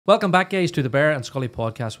Welcome back, guys, to the Bear and Scully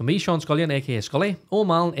podcast with me, Sean Scullion, aka Scully, Old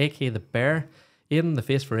Malin, aka the Bear, Aidan, the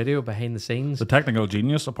face for radio behind the scenes, the technical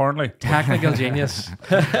genius, apparently. Technical genius.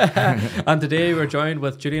 And today we're joined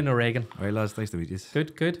with Julian O'Regan. Right, lads, nice to meet you.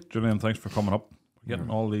 Good. Julian, thanks for coming up. Getting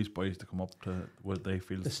all these boys to come up to what they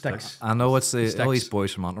feel The sticks. I know it's all these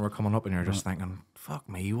boys from Antrim are coming up, and you're just thinking, "Fuck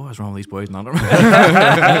me, what is wrong with these boys in Antrim?"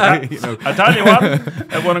 I tell you what,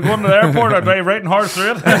 when I'm going to the airport, I drive right in horse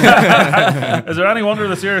through it. Is there any wonder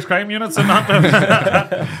the serious crime units in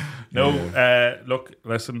Antrim? No, look,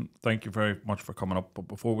 listen, thank you very much for coming up. But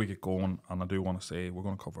before we get going, and I do want to say, we're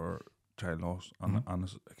going to cover child loss, and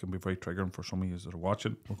it can be very triggering for some of you that are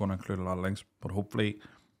watching. We're going to include a lot of links, but hopefully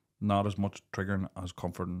not as much triggering as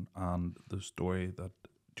comforting, and the story that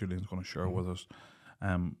Julian's going to share with us.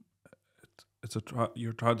 It's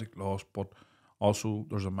your tragic loss, but also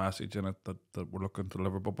there's a message in it that we're looking to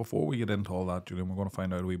deliver. But before we get into all that, Julian, we're going to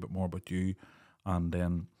find out a wee bit more about you, and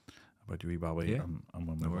then about your wee Bobby. Yeah. And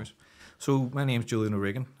when no worries. So my name's Julian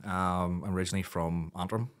O'Regan. I'm originally from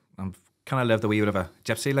Antrim. I've kind of lived a wee bit of a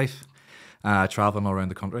gypsy life, travelling all around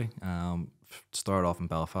the country. Started off in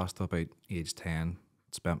Belfast till about age 10.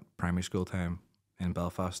 Spent primary school time in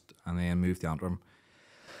Belfast, and then moved to Antrim.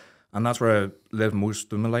 And that's where I lived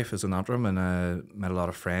most of my life, is in Antrim, and met a lot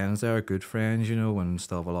of friends there, good friends, and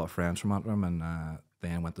still have a lot of friends from Antrim, and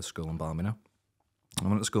then went to school in Ballymena. I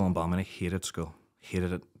went to school in Ballymena, hated school,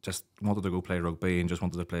 hated it, just wanted to go play rugby and just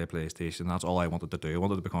wanted to play a PlayStation. That's all I wanted to do. I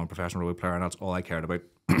wanted to become a professional rugby player, and that's all I cared about.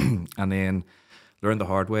 And then learned the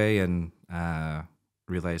hard way, and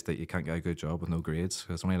realised that you can't get a good job with no grades.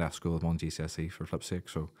 I only left school with 1 GCSE for flip's sake,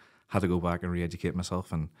 so had to go back and re-educate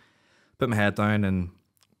myself and put my head down. And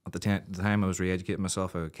at the time I was re-educating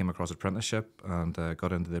myself, I came across an apprenticeship and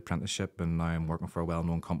got into the apprenticeship, and now I'm working for a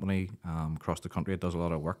well-known company across the country. It does a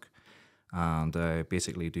lot of work, and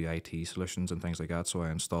basically do IT solutions and things like that. So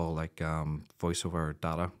I install like voice over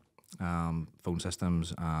data, phone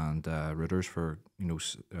systems, and routers for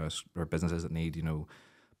or businesses that need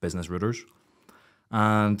business routers.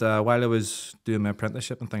 And while I was doing my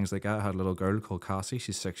apprenticeship and things like that, I had a little girl called Cassie.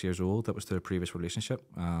 She's 6 years old. That was to a previous relationship.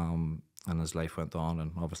 And as life went on,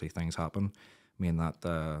 and obviously things happened, me and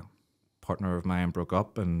that partner of mine broke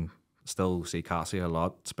up, and still see Cassie a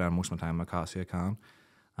lot. Spend most of my time with Cassie I can.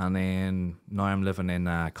 And then now I'm living in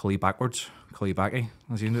Cully backwards, Cully backy,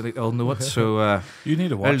 as you all know it. So you need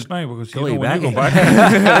to watch now, because Cully when you go back.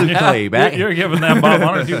 back, Cully back. You're giving them Bob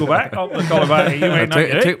Hunters. You go back, Cully back. You may not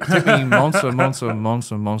It took me months and months and months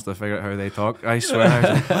and months to figure out how they talk. I swear. I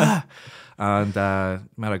was like, And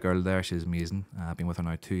met a girl there. She's amazing. I've been with her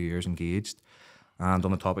now 2 years, engaged. And on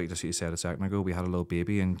the topic, just you said a second ago, we had a little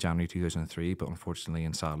baby in January 2003, but unfortunately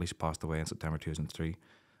and sadly she passed away in September 2003.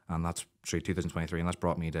 And that's 2023, and that's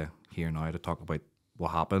brought me to here now to talk about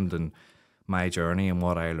what happened and my journey and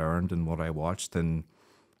what I learned and what I watched and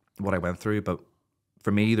what I went through. But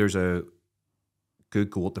for me, there's a good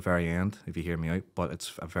goal at the very end, if you hear me out, but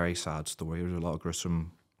it's a very sad story. There's a lot of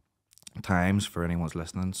gruesome times for anyone that's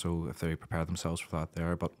listening, so if they prepare themselves for that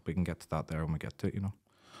there, but we can get to that there when we get to it,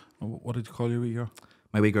 What did you call your wee girl?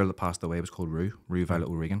 My wee girl that passed away was called Rue Violet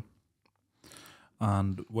O'Regan.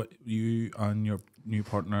 And what you and your new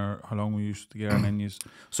partner, how long were you together? And then you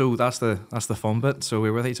So that's the fun bit. So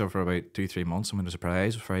we were with each other for about 2-3 months, and we had a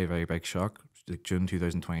surprise, very, very big shock. Like June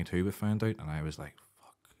 2022 we found out, and I was like,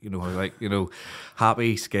 fuck,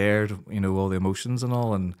 happy, scared, all the emotions and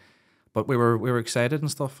all, but we were excited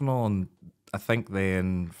and stuff and all. And I think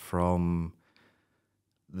then from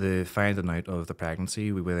the finding out of the pregnancy,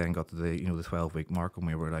 we then got to the 12-week mark, and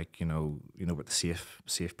we were like, with the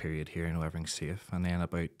safe period here, everything's safe. And then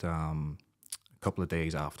about a couple of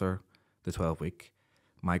days after the 12-week,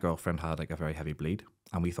 my girlfriend had like a very heavy bleed,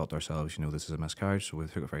 and we thought to ourselves, this is a miscarriage, so we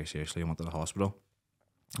took it very seriously and went to the hospital.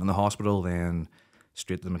 And the hospital then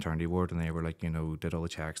straight to the maternity ward, and they were like, did all the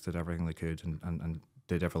checks, did everything they could, and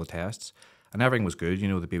did all the tests, and everything was good.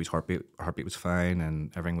 The baby's heartbeat was fine,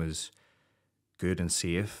 and everything was good and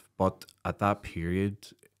safe. But at that period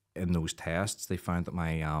in those tests, they found that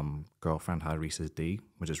my girlfriend had Rhesus D,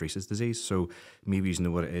 which is Rhesus disease. So maybe you know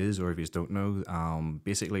what it is, or if you don't know,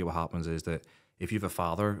 basically what happens is that if you have a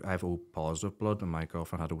father, I have O positive blood and my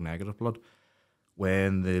girlfriend had O negative blood,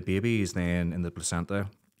 when the baby is then in the placenta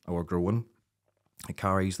or growing, it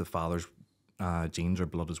carries the father's genes or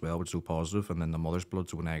blood as well, which is O positive, and then the mother's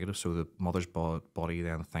blood's O negative. So the mother's body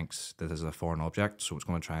then thinks this is a foreign object, so it's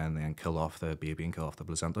going to try and then kill off the baby and kill off the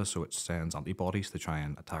placenta. So it sends antibodies to try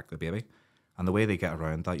and attack the baby. And the way they get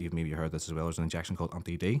around that, you've maybe heard this as well, is an injection called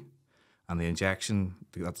anti-D. And the injection,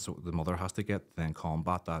 that's what the mother has to get to then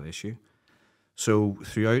combat that issue. So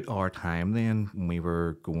throughout our time then, when we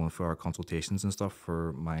were going for our consultations and stuff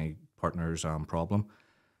for my partner's problem,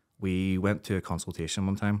 we went to a consultation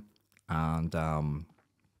one time, and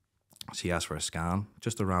she asked for a scan,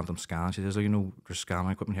 just a random scan. She says, "Oh, there's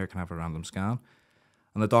scanning equipment here. Can I have a random scan?"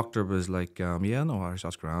 And the doctor was like, "Yeah, no worries,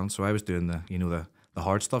 that's grand." So I was doing the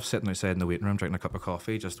hard stuff, sitting outside in the waiting room, drinking a cup of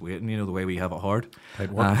coffee, just waiting. The way we have it hard.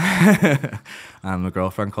 Tight work. And my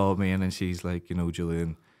girlfriend called me in, and she's like,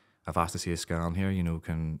 "Julian, I've asked to see a scan here.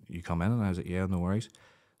 Can you come in?" And I was like, "Yeah, no worries."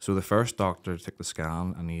 So the first doctor took the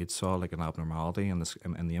scan, and he had saw like an abnormality in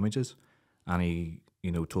the images, and he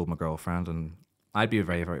told my girlfriend, and I'd be a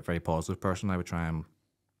very, very, very positive person. I would try and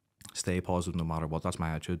stay positive no matter what. That's my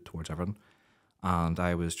attitude towards everything. And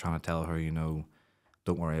I was trying to tell her,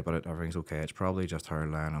 don't worry about it. Everything's okay. It's probably just her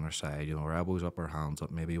lying on her side, her elbows up, her hands up,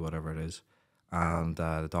 maybe whatever it is. And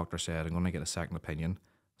the doctor said, "I'm going to get a second opinion.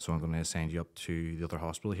 So I'm going to send you up to the other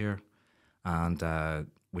hospital here." And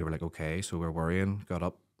we were like, okay. So we're worrying, got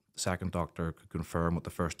up. The second doctor could confirm what the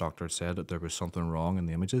first doctor had said, that there was something wrong in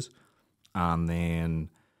the images. And then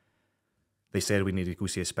they said we need to go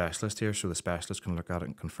see a specialist here, so the specialist can look at it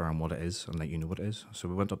and confirm what it is and let you know what it is. So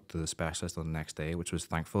we went up to the specialist on the next day, which was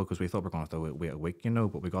thankful because we thought we were going to have to wait a week,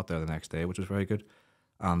 but we got there the next day, which was very good.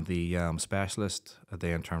 And the specialist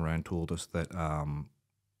then turned around and told us that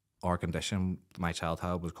our condition my child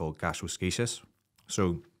had was called gastroschisis.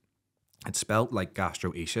 So it's spelled like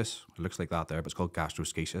gastroesthesis. It looks like that there, but it's called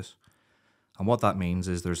gastroschisis. And what that means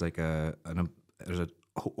is there's like there's an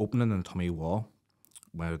opening in the tummy wall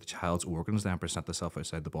where the child's organs then present themselves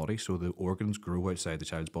outside the body. So the organs grow outside the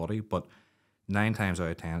child's body, but 9 times out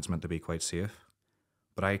of 10 it's meant to be quite safe.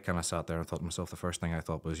 But I kind of sat there and thought to myself, the first thing I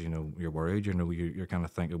thought was, you're worried, you're kind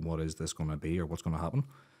of thinking, what is this going to be or what's going to happen?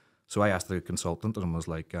 So I asked the consultant and was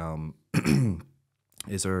like,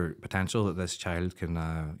 is there potential that this child can,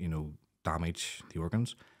 damage the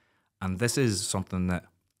organs? And this is something that,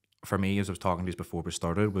 for me, as I was talking to you before we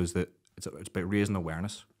started, was that it's about raising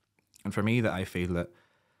awareness. And for me, that I feel that,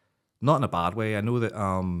 not in a bad way, I know that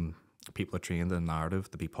people are trained in narrative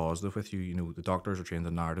to be positive with you. The doctors are trained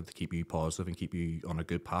in narrative to keep you positive and keep you on a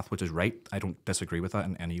good path, which is right. I don't disagree with that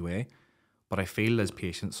in any way. But I feel as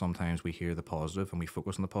patients, sometimes we hear the positive and we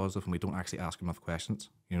focus on the positive and we don't actually ask enough questions.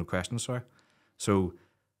 So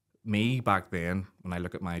me back then, when I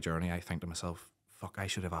look at my journey, I think to myself, fuck, I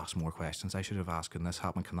should have asked more questions. I should have asked, can this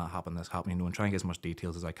happen? Can that happen? This happen? And try and get as much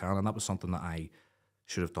details as I can. And that was something that I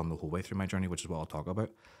should have done the whole way through my journey, which is what I'll talk about.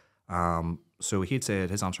 So he'd said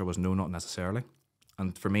his answer was no, not necessarily.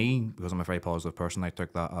 And for me, because I'm a very positive person, I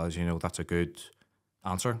took that as, that's a good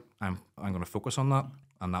answer. I'm going to focus on that.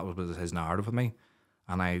 And that was his narrative with me.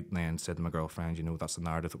 And I then said to my girlfriend, that's the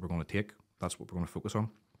narrative that we're going to take. That's what we're going to focus on.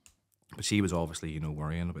 But she was obviously,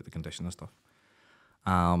 worrying about the condition and stuff.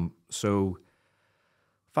 So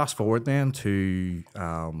fast forward then to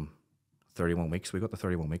 31 weeks. We got to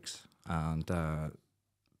 31 weeks. And the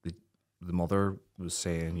mother was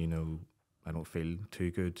saying, I don't feel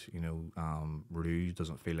too good. Rue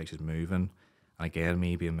doesn't feel like she's moving. And again,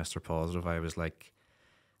 me being Mr. Positive, I was like,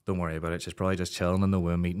 don't worry about it. She's probably just chilling in the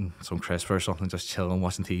womb, eating some crisp or something, just chilling,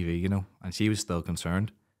 watching TV, And she was still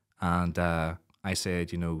concerned. And I said,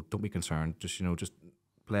 don't be concerned. Just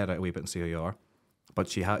play it out a wee bit and see how you are. But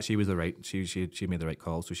she was the right. She made the right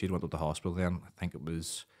call. So she went up to the hospital then. I think it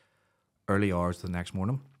was early hours the next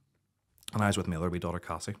morning, and I was with my other wee daughter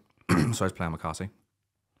Cassie. So I was playing with Cassie.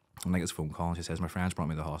 And I get this phone call, and she says, "My friend's brought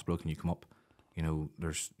me to the hospital. Can you come up?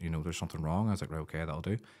 There's something wrong." I was like, "Right, okay, that'll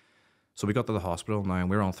do." So we got to the hospital now, and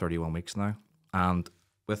we're on 31 weeks now. And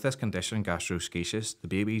with this condition, gastroschisis, the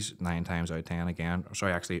babies 9 times out of 10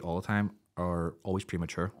 actually all the time, are always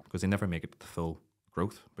premature because they never make it to full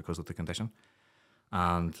growth because of the condition.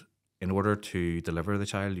 And in order to deliver the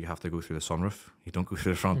child, you have to go through the sunroof. You don't go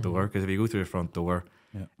through the front door, because if you go through the front door,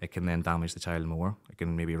 it can then damage the child more. It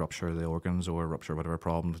can maybe rupture the organs or rupture whatever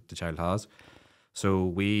problem the child has. So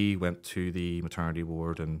we went to the maternity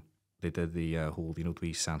ward, and they did the whole, the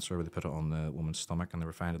wee sensor where they put it on the woman's stomach, and they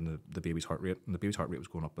were finding the baby's heart rate. And the baby's heart rate was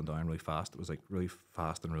going up and down really fast. It was like really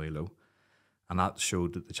fast and really low. And that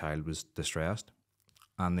showed that the child was distressed.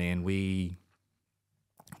 And then we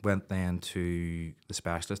went then to the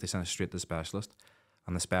specialist. They sent us straight to the specialist.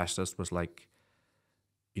 And the specialist was like,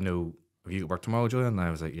 have you got work tomorrow, Julian? And I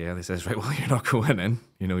was like, yeah. They says, right, well, you're not going in.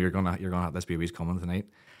 You're gonna have this baby's coming tonight.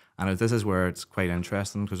 And this is where it's quite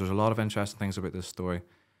interesting, because there's a lot of interesting things about this story,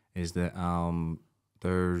 is that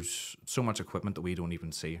there's so much equipment that we don't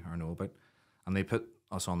even see or know about. And they put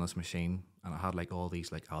us on this machine, and it had like all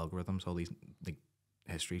these like algorithms, all these like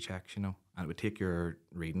history checks, and it would take your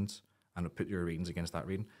readings and it would put your readings against that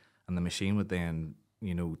reading, and the machine would then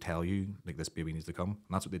tell you like this baby needs to come. And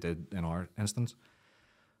that's what they did in our instance.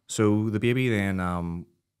 So the baby then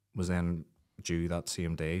was then due that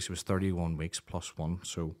same day. She was 31 weeks plus 1.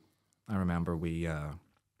 So I remember we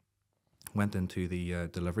went into the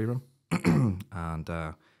delivery room, and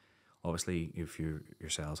obviously if you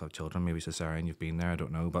yourselves have children, maybe cesarean, you've been there, I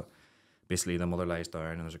don't know, but basically the mother lies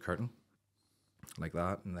down and there's a curtain like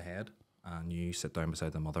that in the head, and you sit down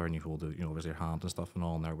beside the mother and you hold the, obviously your hand and stuff and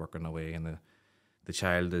all, and they're working away, and the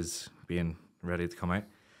child is being ready to come out.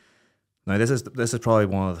 Now this is probably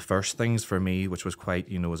one of the first things for me, which was quite,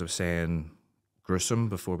 as I was saying, gruesome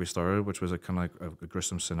before we started, which was a kind of like a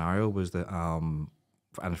gruesome scenario, was that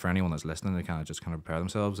and for anyone that's listening, they kind of prepare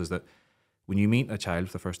themselves, is that when you meet a child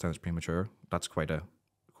for the first time that's premature, that's quite a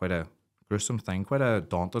gruesome thing, quite a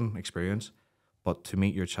daunting experience. But to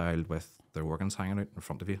meet your child with their organs hanging out in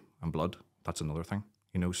front of you and blood, that's another thing,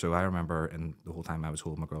 So I remember, in the whole time I was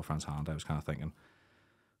holding my girlfriend's hand, I was kind of thinking,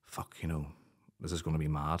 fuck, this is going to be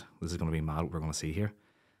mad. This is going to be mad what we're going to see here.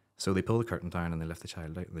 So they pull the curtain down and they lift the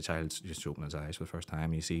child out, and the child's just opening his eyes for the first time.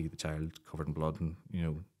 And you see the child covered in blood and,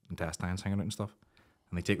 intestines hanging out and stuff.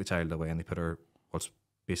 And they take the child away and they put her, what's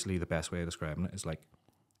basically the best way of describing it is like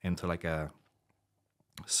into like a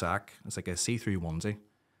sack. It's like a see-through onesie.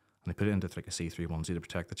 And they put it into like a see-through onesie to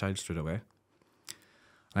protect the child straight away.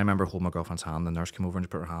 And I remember holding my girlfriend's hand. The nurse came over and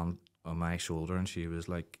put her hand on my shoulder, and she was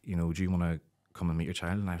like, do you want to come and meet your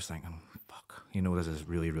child? And I was thinking, fuck, this is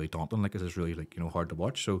really, really daunting. Like, this is really, like, hard to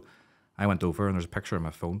watch. So I went over, and there's a picture on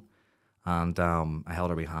my phone, and I held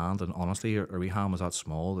her wee hand, and honestly, her wee hand was that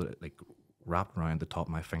small that it, like, wrapped around the top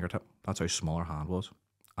of my fingertip. That's how small her hand was.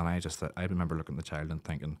 And I remember looking at the child and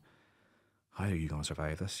thinking, how are you going to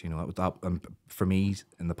survive this? And for me,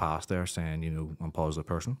 in the past there, saying, I'm a positive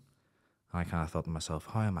person. And I kind of thought to myself,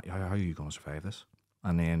 how are you going to survive this?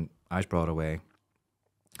 And then I was brought away,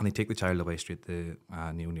 and they take the child away straight to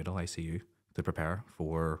neonatal ICU to prepare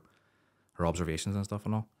for her observations and stuff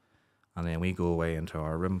and all. And then we go away into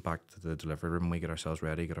our room, back to the delivery room. We get ourselves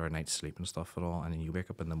ready, get our night's sleep and stuff and all. And then you wake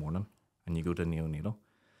up in the morning and you go to neonatal.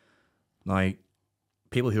 Now,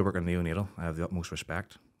 people who work in neonatal, I have the utmost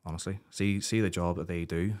respect, honestly. See the job that they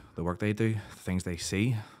do, the work they do, the things they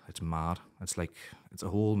see. It's mad. It's like, it's a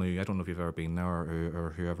whole new, I don't know if you've ever been there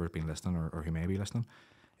or whoever has been listening or who may be listening,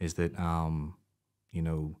 is that,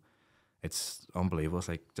 it's unbelievable. It's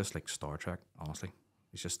like, just like Star Trek, honestly.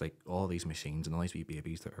 It's just like all these machines and all these wee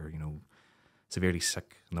babies that are, severely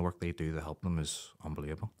sick, and the work they do to help them is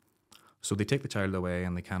unbelievable. So they take the child away,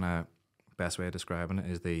 and they kind of, best way of describing it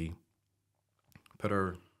is they put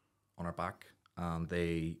her on her back, and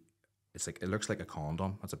it looks like a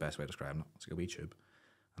condom. That's the best way of describing it. It's like a wee tube,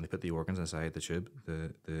 and they put the organs inside the tube,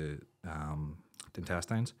 the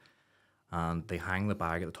intestines, and they hang the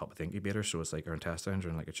bag at the top of the incubator, so it's like her intestines are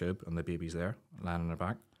in like a tube, and the baby's there lying on her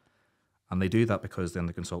back. And they do that because then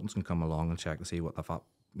the consultants can come along and check to see what if that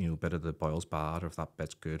bit of the boil's bad, or if that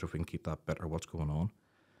bit's good, or if we can keep that bit, or what's going on.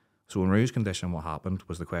 So in Rue's condition, what happened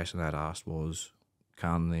was, the question I'd asked was,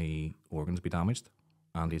 can the organs be damaged?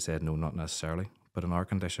 And he said, no, not necessarily. But in our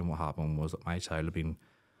condition, what happened was that my child had been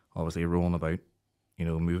obviously rolling about,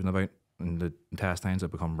 moving about, and the intestines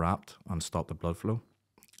had become wrapped and stopped the blood flow.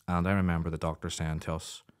 And I remember the doctor saying to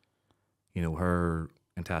us, her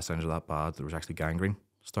intestines are that bad, there was actually gangrene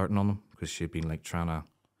starting on them, because she'd been like trying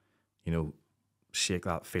to, shake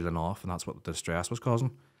that feeling off, and that's what the stress was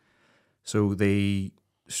causing. So they,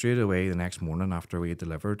 straight away the next morning after we had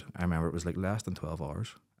delivered, I remember it was like less than 12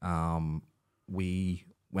 hours, we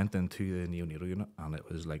went into the neonatal unit, and it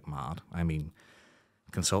was like mad. I mean,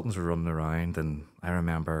 consultants were running around, and I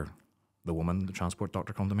remember the woman, the transport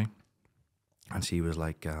doctor, come to me, and she was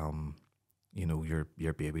like,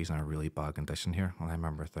 your baby's in a really bad condition here. And I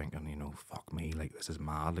remember thinking, fuck me, like, this is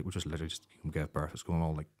mad. Like, we're just literally just give birth. It's going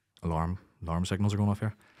all like alarm signals are going off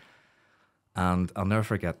here. And I'll never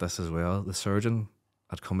forget this as well. The surgeon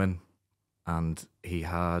had come in, and he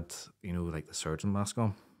had, like the surgeon mask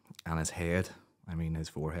on, and his head, his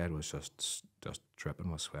forehead was just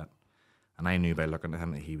dripping with sweat. And I knew by looking at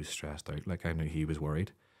him that he was stressed out. Like, I knew he was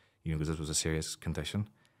worried, because this was a serious condition.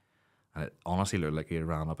 And it honestly looked like he had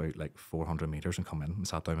ran about like 400 meters and come in and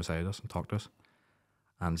sat down beside us and talked to us.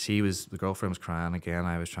 And the girlfriend was crying again.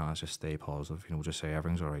 I was trying to just stay positive, just say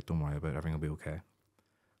everything's all right, don't worry about it, everything will be okay.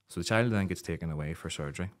 So the child then gets taken away for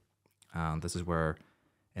surgery. And this is where,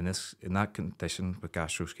 in that condition with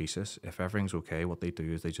gastroschisis, if everything's okay, what they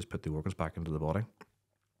do is they just put the organs back into the body.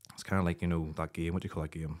 It's kind of like, that game, what do you call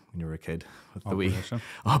that game when you were a kid? With the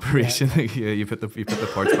Operation. Yeah, you put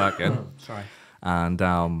the parts back in. Sorry. And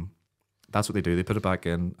that's what they do. They put it back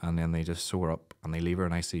in, and then they just sew her up, and they leave her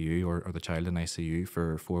in ICU or the child in ICU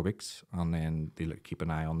for 4 weeks, and then they keep an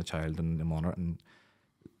eye on the child and they monitor it, and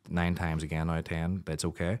 9 times again out of 10, it's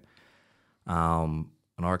okay.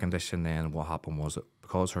 In our condition, then what happened was that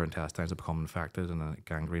because her intestines had become infected and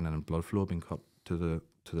gangrene and blood flow had been cut to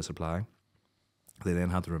the supply, they then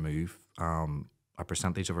had to remove a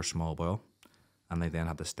percentage of her small bowel, and they then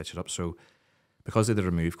had to stitch it up. So because they did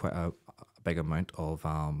remove quite a big amount of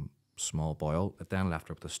small bowel, it then left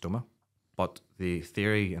her with the stoma. But the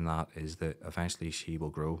theory in that is that eventually she will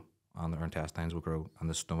grow and her intestines will grow and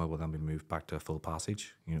the stoma will then be moved back to a full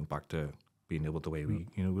passage, back to being able to the way we,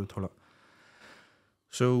 go to the toilet.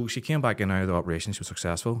 So she came back in out of the operation. She was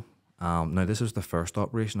successful. Now, this is the first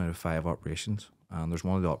operation out of 5 operations. And there's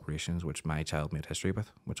one of the operations which my child made history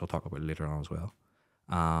with, which I'll talk about later on as well.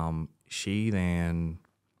 She then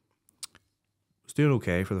was doing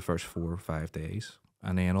okay for the first 4 or 5 days.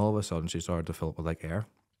 And then all of a sudden she started to fill up with like air.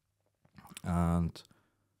 And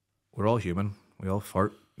we're all human. We all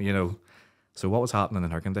fart, So what was happening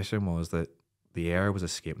in her condition was that the air was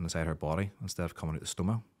escaping inside her body instead of coming out the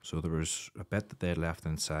stomach. So there was a bit that they had left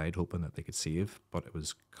inside, hoping that they could save, but it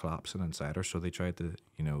was collapsing inside her. So they tried to,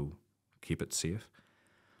 keep it safe.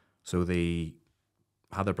 So they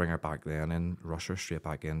had to bring her back then and rush her straight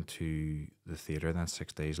back into the theatre then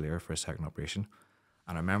 6 days later for a second operation.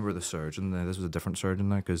 And I remember the surgeon, this was a different surgeon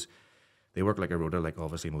now, because they work like a rota, like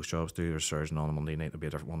obviously most jobs do. There's a surgeon on a Monday night, there'll be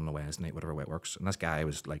a different one on a Wednesday night, whatever way it works. And this guy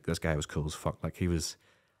was cool as fuck. Like he looked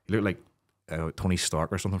like Tony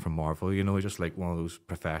Stark or something from Marvel, he's just like one of those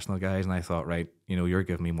professional guys. And I thought, right, you're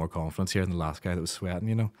giving me more confidence here than the last guy that was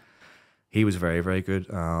sweating, He was very, very good.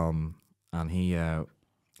 And he done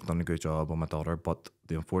a good job on my daughter. But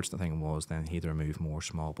the unfortunate thing was then he had to remove more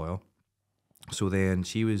small bowel. So then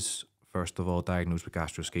she was, first of all, diagnosed with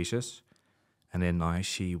gastroschisis. And then now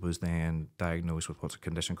she was then diagnosed with what's a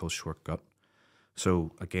condition called short gut.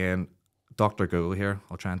 So again, Dr. Google here,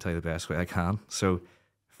 I'll try and tell you the best way I can. So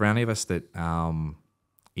for any of us that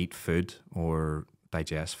eat food or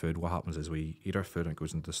digest food, what happens is we eat our food and it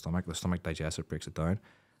goes into the stomach digests it, breaks it down,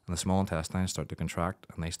 and the small intestines start to contract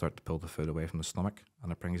and they start to pull the food away from the stomach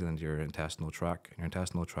and it brings it into your intestinal tract. And your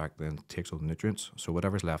intestinal tract then takes all the nutrients. So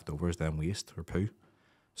whatever's left over is then waste or poo.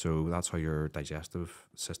 So that's how your digestive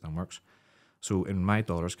system works. So in my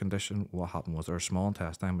daughter's condition, what happened was her small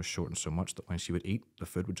intestine was shortened so much that when she would eat, the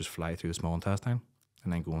food would just fly through the small intestine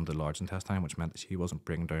and then go into the large intestine, which meant that she wasn't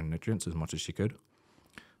breaking down nutrients as much as she could.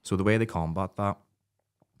 So the way they combat that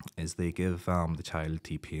is they give the child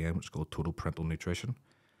TPN, which is called total parental nutrition.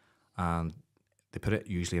 And they put it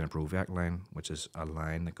usually in a Broviac line, which is a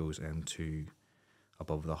line that goes into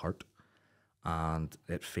above the heart. And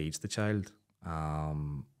it feeds the child,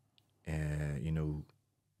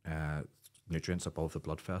 nutrients above the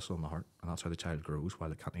blood vessel in the heart. And that's how the child grows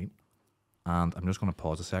while it can't eat. And I'm just going to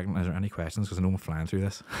pause a second. Is there any questions? Because I know I'm flying through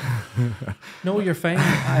this. No, you're fine.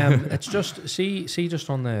 It's just, see just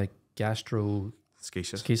on the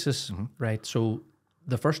gastroschisis, right? So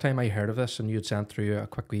the first time I heard of this, and you'd sent through a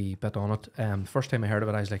quick wee bit on it, the first time I heard of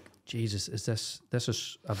it, I was like, Jesus,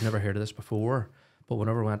 I've never heard of this before. But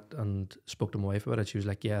whenever I went and spoke to my wife about it, she was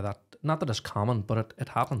like, yeah, not that it's common, but it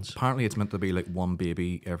happens. Apparently it's meant to be like 1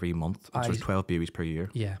 baby every month. It's 12 babies per year.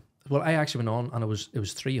 Yeah. Well, I actually went on and it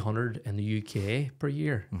was 300 in the UK per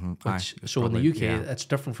year. So in the UK, it's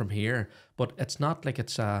different from here, but it's not like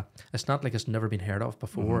it's never been heard of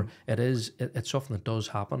before. It's something that does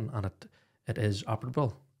happen and it is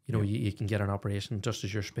operable. You can get an operation just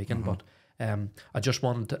as you're speaking. But I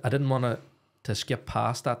didn't want to skip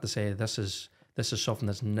past that to say this is something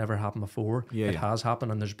that's never happened before. It has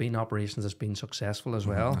happened, and there's been operations that's been successful as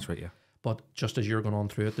well. That's right. Yeah. But just as you're going on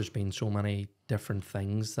through it, there's been so many different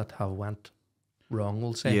things that have went wrong,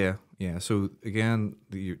 we'll say. Yeah. So again,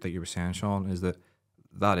 that you were saying, Sean, is that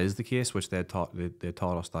is the case, which they taught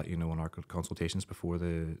us that, in our consultations before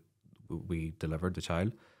we delivered the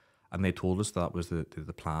child. And they told us that was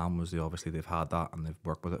the plan, was obviously they've had that and they've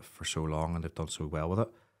worked with it for so long and they've done so well with it.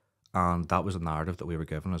 And that was a narrative that we were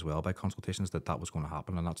given as well by consultations that was going to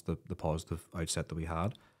happen. And that's the positive outset that we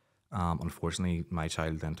had. Unfortunately, my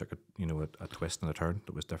child then took a twist and a turn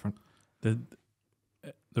that was different. When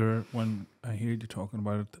I hear you talking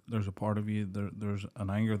about it, there's a part of you, there's an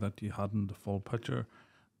anger that you hadn't the full picture,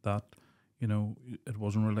 that it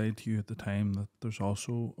wasn't relayed to you at the time, that there's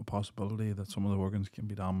also a possibility that some of the organs can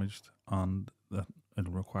be damaged and that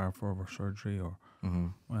it'll require further surgery or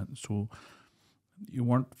so you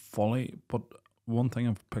weren't fully. But one thing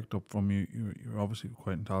I've picked up from you, you're obviously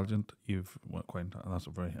quite intelligent. That's a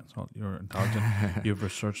very insult. You're intelligent. You've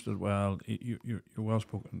researched it well. You're well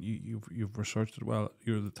spoken. You've researched it well.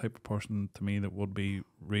 You're the type of person to me that would be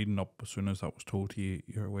reading up as soon as that was told to you.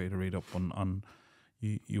 Your way to read up on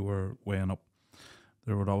you were weighing up.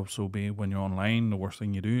 There would also be, when you're online, the worst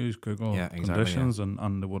thing you do is Google conditions,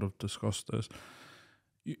 and they would have discussed this.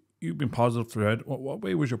 You've been positive throughout. What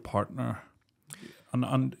way was your partner?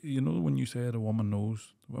 And you know, when you say a woman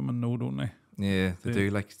knows, women know, don't they? Yeah, they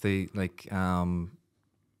do.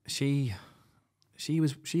 She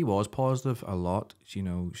was positive a lot. You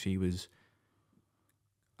know, she was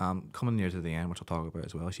coming near to the end, which I'll talk about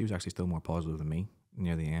as well. She was actually still more positive than me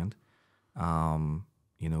near the end.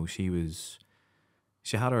 You know,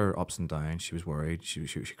 she had her ups and downs. She was worried. She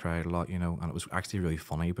cried a lot, you know, and it was actually really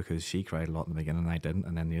funny because she cried a lot in the beginning and I didn't,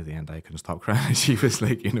 and then near the end I couldn't stop crying. She was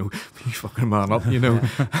like, you know, you fucking man up, you know.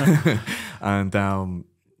 And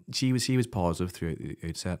she was positive throughout the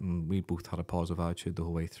outset, and we both had a positive attitude the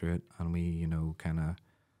whole way through it, and we, you know, kind of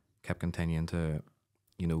kept continuing to,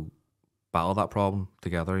 you know, battle that problem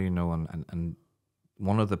together, you know, and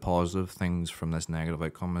one of the positive things from this negative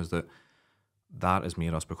outcome is that has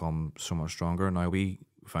made us become so much stronger. Now, we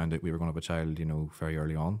found out we were going to have a child, you know, very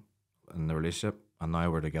early on in the relationship, and now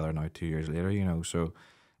we're together now 2 years later, you know, so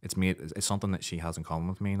it's something that she has in common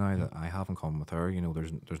with me now that I have in common with her. You know,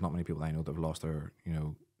 there's not many people I know that have lost their, you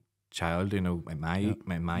know, child, you know, in my age,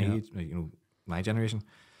 you know, my generation.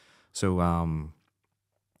 So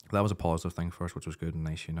that was a positive thing for us, which was good and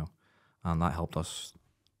nice, you know, and that helped us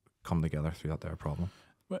come together through that there problem.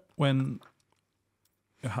 When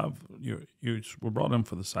you were brought in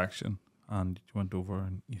for the section and you went over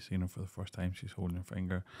and you seen her for the first time, she's holding her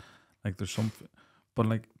finger, like there's something, but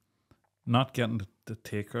like not getting to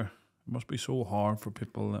take her, it must be so hard for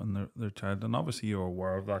people and their child. And obviously you're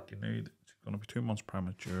aware of that, you know, she's going to be 2 months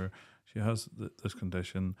premature, she has this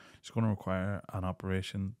condition, she's going to require an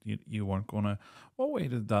operation. You weren't going to, what way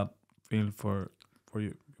did that feel for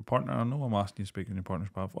your partner? I know I'm asking you to speak on your partner's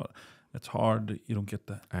behalf. It's hard that you don't get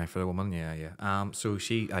that. For the woman, yeah. So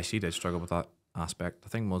she did struggle with that aspect. The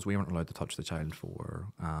thing was, we weren't allowed to touch the child for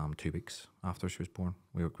 2 weeks after she was born.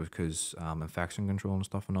 Because infection control and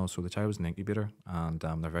stuff and all. So the child was in an incubator, and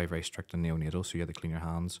they're very, very strict in neonatal. So you had to clean your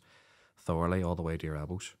hands thoroughly all the way to your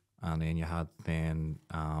elbows, and then you had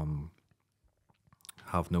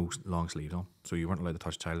have no long sleeves on. So you weren't allowed to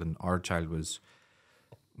touch the child. And our child was,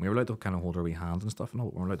 we were allowed to kind of hold her wee hands and stuff and all,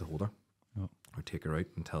 but we weren't allowed to hold her. Or take her out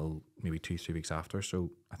until maybe 2-3 weeks after. So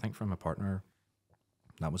I think for my partner,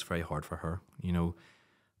 that was very hard for her. You know,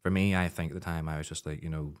 for me, I think at the time I was just like, you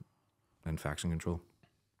know, infection control.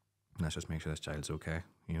 Let's just make sure this child's okay.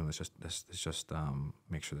 You know, let's just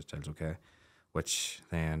make sure this child's okay, which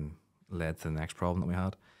then led to the next problem that we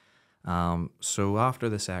had. So after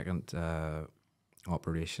the second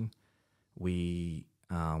operation, we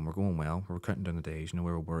we're going well. We were counting down the days. You know,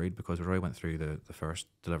 we were worried because we already went through the first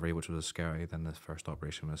delivery, which was scary. Then the first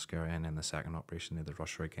operation was scary, and then the second operation, they had to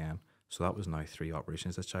rush her again. So that was now 3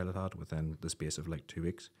 operations this child had within the space of like 2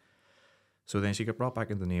 weeks. So then she got brought back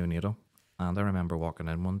into neonatal, and I remember walking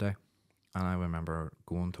in one day, and I remember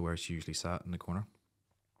going to where she usually sat in the corner,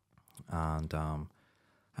 and I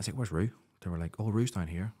was like, "Where's Rue?" They were like, "Oh, Rue's down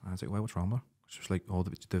here." And I was like, "Why? What's wrong with her?" She was like, "Oh,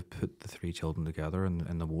 they've put the 3 children together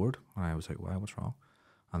in the ward," and I was like, "Why? What's wrong?"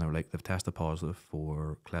 And they were like, they've tested positive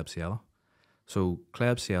for Klebsiella. So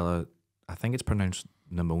Klebsiella, I think it's pronounced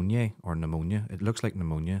pneumonia or pneumonia. It looks like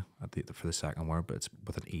pneumonia for the second word, but it's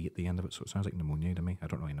with an E at the end of it, so it sounds like pneumonia to me. I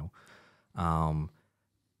don't really know.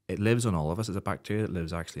 It lives on all of us. It's a bacteria that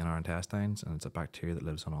lives actually in our intestines, and it's a bacteria that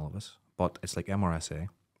lives on all of us. But it's like MRSA.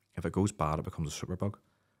 If it goes bad, it becomes a superbug.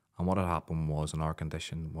 And what had happened was, in our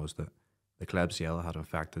condition, was that the Klebsiella had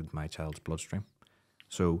infected my child's bloodstream.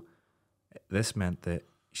 So this meant that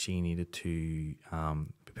she needed to be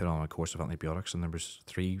put on a course of antibiotics, and there was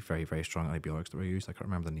 3 very, very strong antibiotics that were used. I can't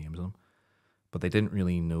remember the names of them, but they didn't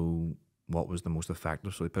really know what was the most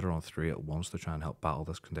effective, so they put her on 3 at once to try and help battle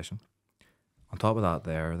this condition. On top of that,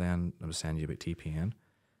 then I was saying to you about TPN.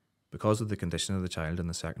 Because of the condition of the child in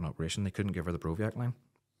the second operation, they couldn't give her the Broviac line.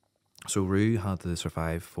 So Rue had to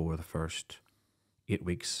survive for the first 6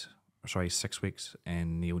 weeks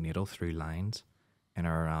in neonatal through lines in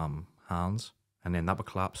her hands. And then that would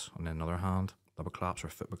collapse, and then another hand, that would collapse, or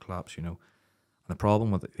foot would collapse, you know. And the problem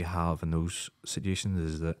with they have in those situations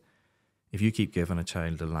is that if you keep giving a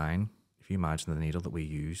child a line, if you imagine the needle that we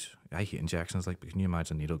use, I hate injections, like, but can you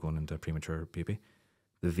imagine a needle going into a premature baby?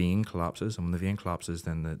 The vein collapses, and when the vein collapses,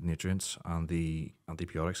 then the nutrients and the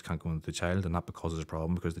antibiotics can't go into the child, and that causes a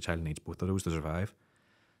problem because the child needs both of those to survive.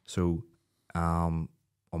 So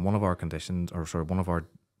on one of our conditions, or sorry, one of our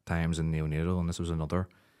times in neonatal, and this was another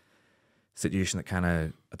situation that kind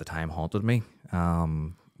of at the time haunted me,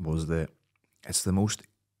 was that it's the most,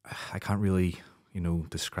 I can't really,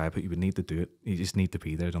 describe it. You would need to do it. You just need to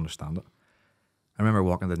be there to understand it. I remember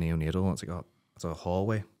walking to the neonatal, and it's a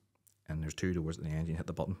hallway, and there's 2 doors at the end. You hit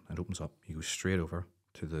the button, and it opens up. You go straight over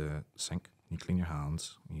to the sink. You clean your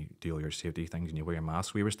hands, you do all your safety things, and you wear your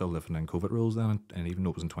mask. We were still living in COVID rules then, and even though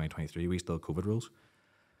it was in 2023, we still had COVID rules.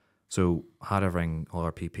 So had everything, all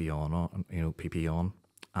our PPE on,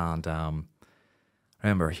 and I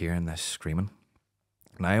remember hearing this screaming.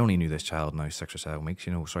 And I only knew this child now 6 or 7 weeks,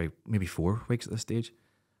 maybe 4 weeks at this stage,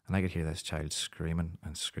 and I could hear this child screaming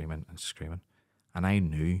and screaming and screaming, and I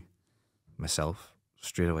knew myself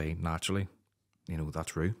straight away, naturally,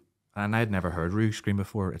 that's Rue. And I'd never heard Rue scream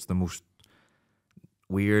before. It's the most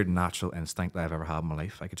weird natural instinct that I've ever had in my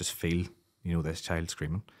life. I could just feel, this child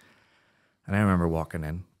screaming. And I remember walking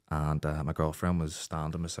in, and my girlfriend was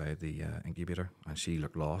standing beside the incubator, and she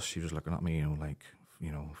looked lost. She was looking at me, fuck,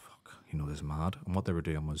 this is mad. And what they were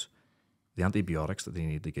doing was the antibiotics that they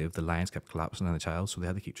needed to give, the lines kept collapsing in the child, so they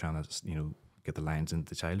had to keep trying to, get the lines into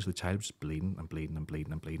the child. So the child was just bleeding and bleeding and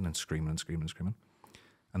bleeding and bleeding and screaming and screaming and screaming.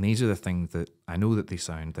 And these are the things that I know that they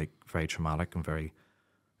sound like very traumatic and very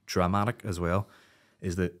dramatic as well,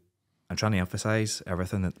 is that I'm trying to emphasize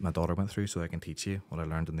everything that my daughter went through so I can teach you what I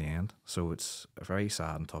learned in the end. So it's a very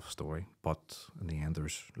sad and tough story, but in the end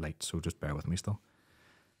there's light, so just bear with me still.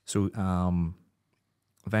 So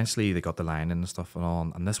eventually they got the line in and stuff and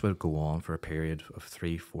all, and this would go on for a period of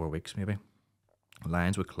 3-4 weeks maybe. The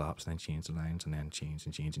lines would collapse, then change the lines, and then change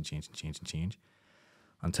and change and change and change and change,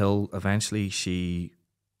 until eventually she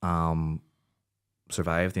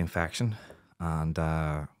survived the infection,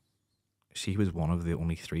 and she was one of the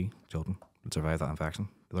only 3 children that survived that infection.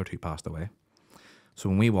 The other 2 passed away. So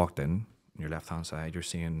when we walked in, on your left-hand side, you're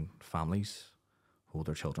seeing families hold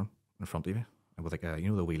their children in front of you, and with the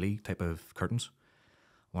wheelie type of curtains.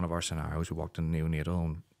 One of our scenarios, we walked in neonatal,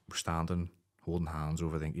 and we're standing, holding hands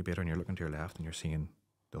over the incubator, and you're looking to your left, and you're seeing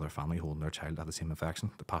the other family holding their child that had the same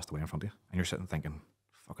infection that passed away in front of you. And you're sitting thinking,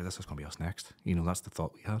 fuck, this is going to be us next. That's the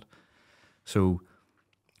thought we had. So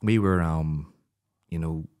we were,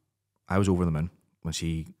 I was over the moon when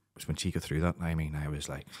she got through that. I mean, I was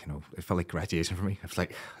like, it felt like graduation for me. I was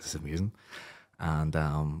like, this is amazing.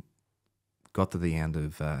 And got to the end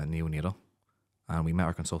of neonatal, and we met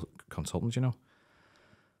our consultant,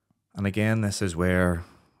 And again, this is where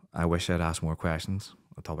I wish I'd asked more questions,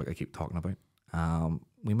 a topic I keep talking about.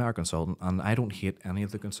 We met our consultant, and I don't hate any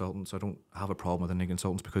of the consultants. I don't have a problem with any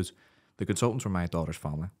consultants, because the consultants were my daughter's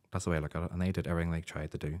family. That's the way I look at it. And they did everything they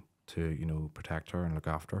tried to do to, protect her and look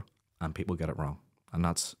after her. And people get it wrong. And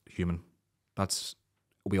that's human.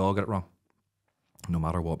 We all get it wrong, no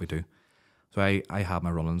matter what we do. So I had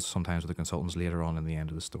my run-ins sometimes with the consultants later on in the end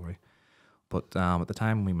of the story. But at the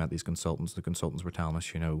time when we met these consultants, the consultants were telling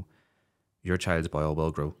us, your child's bowel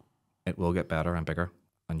will grow. It will get better and bigger,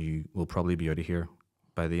 and you will probably be out of here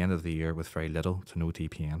by the end of the year with very little to no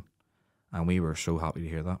TPN. And we were so happy to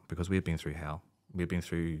hear that, because we had been through hell. We had been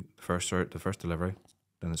through the first delivery,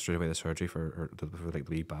 then straight away the surgery for the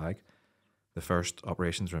wee bag. The first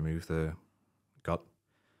operation to remove the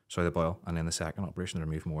bowel, and then the second operation to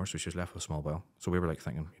remove more, so she was left with a small bowel. So we were like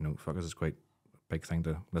thinking, fuck, this is quite a big thing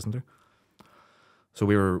to listen to. So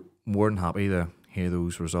we were more than happy to hear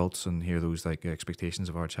those results and hear those expectations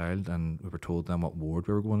of our child, and we were told then what ward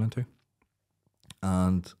we were going into.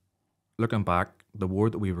 And looking back, the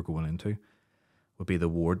ward that we were going into would be the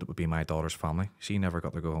ward that would be my daughter's family. She never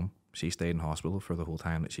got to go home. She stayed in hospital for the whole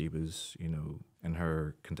time that she was, in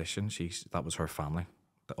her condition. That was her family.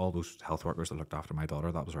 All those health workers that looked after my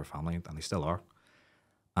daughter, that was her family, and they still are.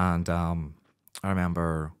 And I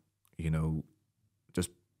remember, just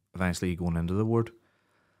eventually going into the ward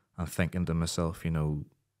and thinking to myself,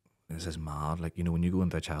 this is mad. When you go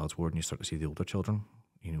into a child's ward and you start to see the older children,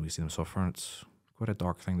 you see them suffering, it's quite a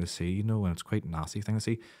dark thing to see, and it's quite a nasty thing to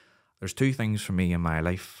see. There's 2 things for me in my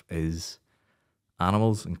life, is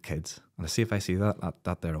animals and kids. And if I see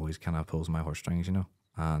that there always kind of pulls my heartstrings,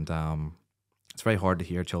 And it's very hard to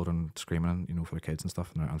hear children screaming, for their kids and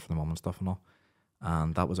stuff, and for the mum and stuff and all.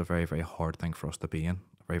 And that was a very, very hard thing for us to be in,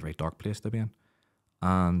 a very, very dark place to be in.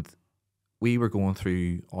 And we were going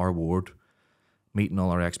through our ward, meeting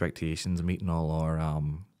all our expectations, meeting all our,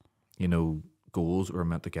 goals that we were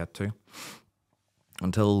meant to get to.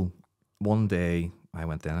 Until one day I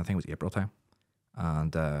went in, I think it was April time,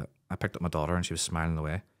 and I picked up my daughter, and she was smiling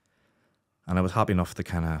away. And I was happy enough to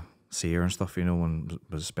kind of see her and stuff, and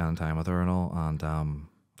was spending time with her and all. And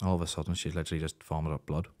all of a sudden, she literally just vomited up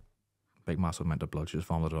blood. Big, massive amount of blood. She just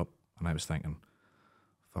vomited it up. And I was thinking,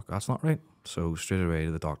 fuck, that's not right. So straight away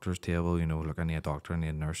to the doctor's table, you know, look, I need a doctor, I need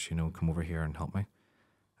a nurse, you know, come over here and help me.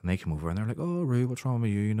 And they come over and they're like, oh, Roo, what's wrong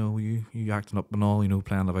with you? You know, you acting up and all, you know,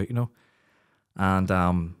 playing about, you know.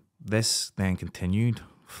 And this then continued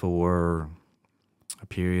for a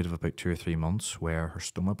period of about 2 or 3 months where her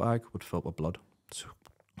stomach bag would fill up with blood.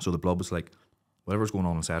 So the blood was like, whatever was going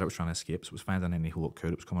on inside it was trying to escape. So it was finding any hole it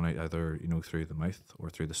could. It was coming out either, you know, through the mouth or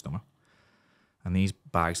through the stomach. And these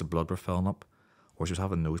bags of blood were filling up, or she was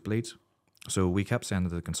having nosebleeds. So we kept sending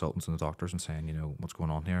to the consultants and the doctors and saying, you know, what's going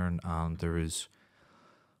on here? And there is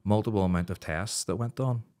multiple amount of tests that went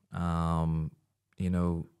on, you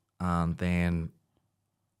know, and then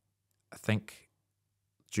I think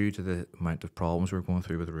due to the amount of problems we were going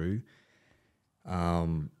through with Roo,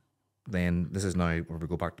 then this is now where we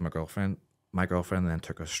go back to my girlfriend. My girlfriend then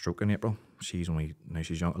took a stroke in April. She's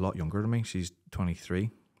young, a lot younger than me. She's 23.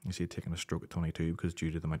 And she had taken a stroke at 22 because due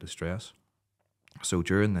to the amount of stress. So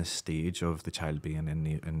during this stage of the child being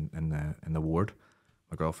in the ward,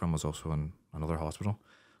 my girlfriend was also in another hospital.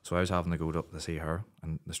 So I was having to go up to see her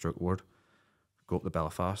in the stroke ward, go up to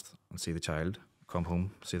Belfast and see the child, come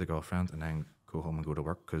home, see the girlfriend, and then go home and go to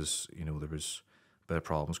work because, you know, there was a bit of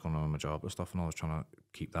problems going on in my job and stuff, and I was trying to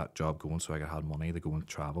keep that job going so I could have money to go and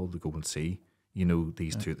travel, to go and see, you know,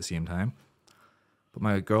 these two at the same time. But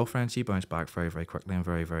my girlfriend, she bounced back very, very quickly and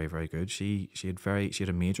very, very, very good. She had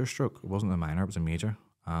a major stroke. It wasn't a minor, it was a major.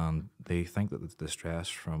 And they think that the stress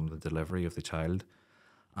from the delivery of the child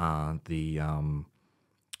and the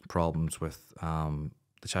problems with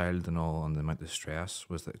the child and all, and the amount of stress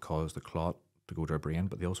was that it caused the clot to go to her brain.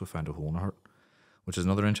 But they also found a hole in her heart, which is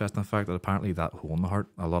another interesting fact, that apparently that hole in the heart,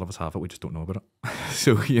 a lot of us have it, we just don't know about it.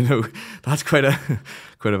 So, you know, that's quite a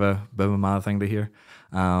bit of a mad thing to hear.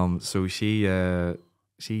 So she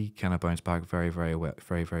kind of bounced back very, very,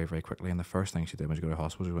 very, very, very quickly. And the first thing she did when she got to the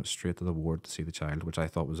hospital, she went straight to the ward to see the child, which I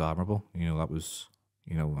thought was admirable. You know, that was,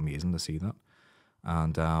 you know, amazing to see that.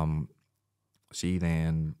 And she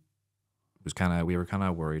then was we were kind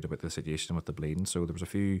of worried about the situation with the bleeding. So there was a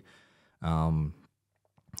few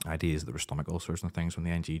ideas that there were stomach ulcers and things when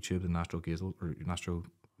the NG tube, the nostril,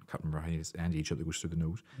 I can't remember how it's NG tube that goes through the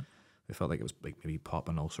nose. They felt like it was like maybe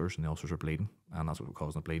popping ulcers, and the ulcers were bleeding, and that's what was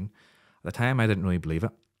causing the bleeding. At the time, I didn't really believe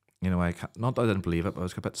it. You know, not that I didn't believe it, but I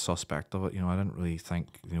was a bit suspect of it. You know, I didn't really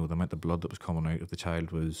think, you know, the amount of blood that was coming out of the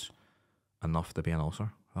child was enough to be an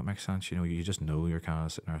ulcer. That makes sense. You know, you just know, you're kind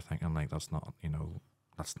of sitting there thinking like, that's not, you know,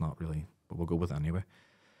 that's not really, but we'll go with it anyway.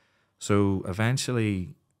 So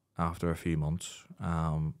eventually, after a few months,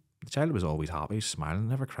 the child was always happy, smiling,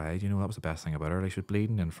 never cried. You know, that was the best thing about her. Like, she was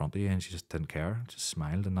bleeding in front of you and she just didn't care, just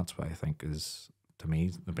smiled. And that's what I think is, to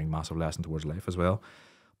me, the big massive lesson towards life as well.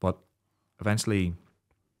 But eventually,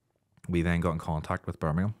 we then got in contact with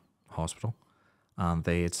Birmingham Hospital, and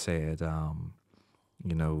they had said,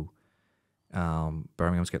 you know,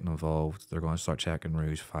 Birmingham's getting involved. They're going to start checking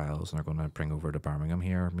Roo's files, and they're going to bring over to Birmingham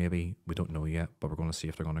here. Maybe, we don't know yet, but we're going to see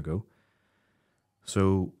if they're going to go.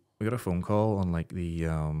 So we got a phone call on like the,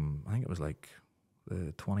 I think it was like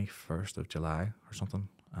the 21st of July or something.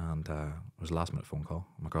 And it was a last minute phone call.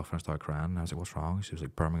 My girlfriend started crying, and I was like, what's wrong? She was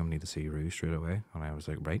like, Birmingham need to see Roo straight away. And I was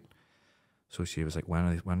like, right. So she was like,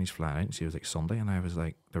 when he's flying out? And she was like, Sunday. And I was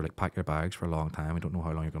like, they were like, pack your bags for a long time. We don't know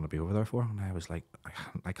how long you're going to be over there for. And I was like,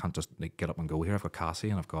 I can't just like get up and go here. I've got Cassie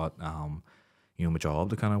and I've got, you know, my job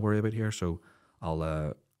to kind of worry about here. So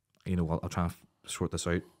I'll, you know, I'll try and sort this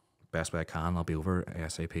out best way I can. I'll be over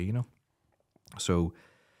ASAP, you know. So,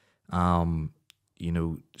 you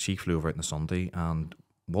know, she flew over out on the Sunday, and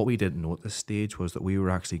what we didn't know at this stage was that we were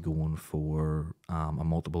actually going for a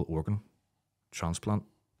multiple organ transplant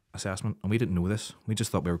assessment, and we didn't know this. We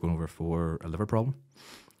just thought we were going over for a liver problem.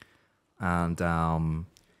 And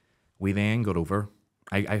we then got over.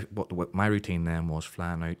 What my routine then was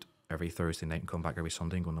flying out every Thursday night and come back every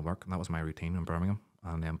Sunday and going to work, and that was my routine in Birmingham.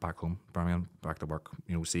 And then back home, Birmingham, back to work.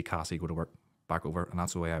 You know, see Cassie, go to work, back over, and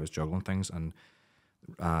that's the way I was juggling things. And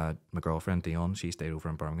my girlfriend Dion, she stayed over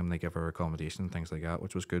in Birmingham. They give her accommodation and things like that,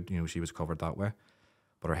 which was good. You know, she was covered that way,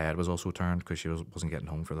 but her head was also turned because she wasn't getting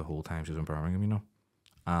home for the whole time she was in Birmingham. You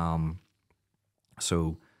know,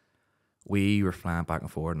 so we were flying back and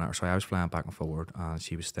forward. So I was flying back and forward, and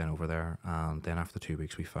she was staying over there. And then after 2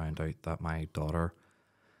 weeks, we found out that my daughter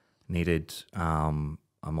needed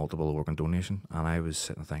a multiple organ donation, and I was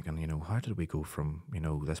sitting thinking, you know, how did we go from, you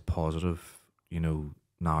know, this positive, you know,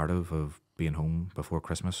 narrative of being home before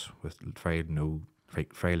Christmas with very little,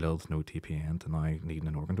 no TPN, to now needing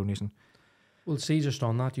an organ donation? Well, see, just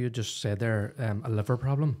on that, you just said there a liver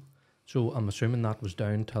problem. So I'm assuming that was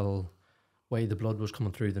down till way the blood was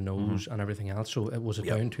coming through the nose and everything else. So it was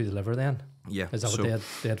down to the liver then? Yeah. Is that what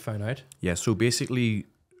they had found out? Yeah. So basically,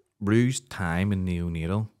 Rue's time in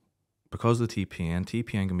neonatal, because of the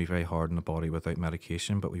TPN can be very hard on the body without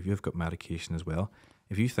medication, but if you've got medication as well,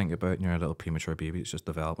 if you think about it and you're a little premature baby that's just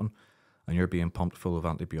developing, and you're being pumped full of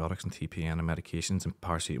antibiotics and TPN and medications and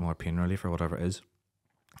paracetamol, pain relief or whatever it is,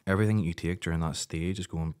 everything you take during that stage is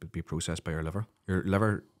going to be processed by your liver. Your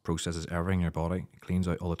liver processes everything in your body, it cleans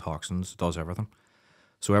out all the toxins, does everything.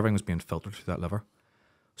 So everything was being filtered through that liver.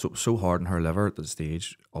 So it was so hard on her liver at the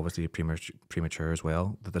stage, obviously premature as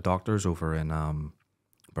well, that the doctors over in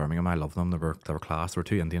Birmingham, I love them, they were class, they were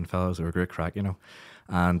two Indian fellows, they were great crack, you know.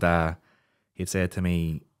 And he'd said to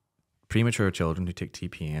me, premature children who take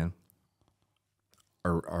TPN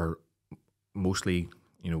are mostly,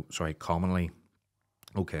 commonly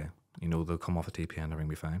okay. You know, they'll come off a TPN and everything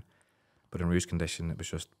will be fine. But in Rue's condition, it was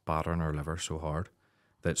just battering her liver so hard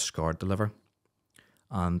that it scarred the liver.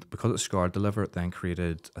 And because it scarred the liver, it then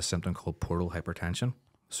created a symptom called portal hypertension.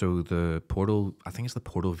 So the portal, I think it's the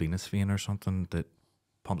portal venous vein or something that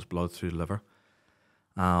pumps blood through the liver.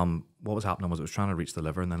 What was happening was it was trying to reach the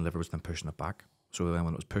liver, and then the liver was then pushing it back. So then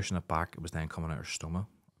when it was pushing it back, it was then coming out her stomach,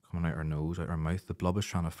 coming out her nose, out her mouth. The blood was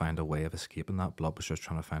trying to find a way of escaping. That blood was just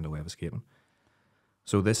trying to find a way of escaping.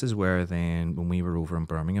 So this is where then, when we were over in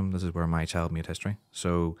Birmingham, this is where my child made history.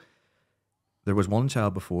 So there was one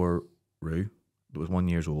child before Rue that was 1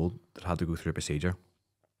 year old that had to go through a procedure.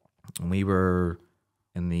 And we were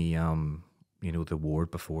in the, the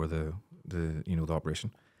ward before the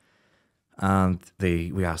operation. And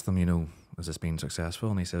we asked them, has this been successful?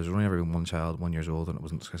 And he says, there's only ever been one child, 1 year old, and it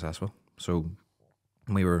wasn't successful. So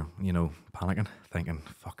we were, panicking, thinking,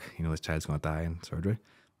 fuck, this child's going to die in surgery.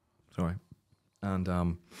 Sorry.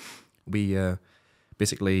 And we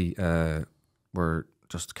basically were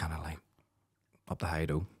just kind of like up the high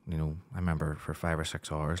do. I remember for 5 or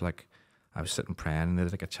 6 hours, like I was sitting praying, and they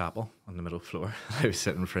did like a chapel on the middle floor. I was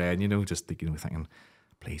sitting praying, just thinking,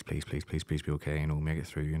 please, please, please, please, please be okay, make it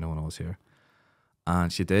through, when I was here.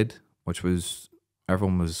 And she did, which was,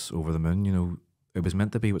 everyone was over the moon, It was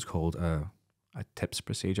meant to be what's called a TIPS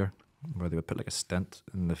procedure, where they would put like a stent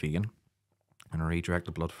in the vein and redirect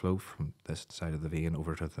the blood flow from this side of the vein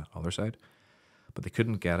over to the other side. But they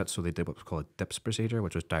couldn't get it, so they did what was called a DIPS procedure,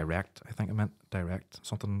 which was direct, I think it meant direct,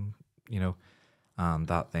 something, and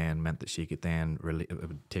that then meant that she could then it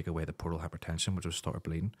would take away the portal hypertension, which would start her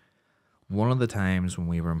bleeding. One of the times when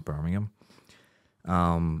we were in Birmingham,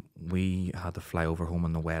 we had to fly over home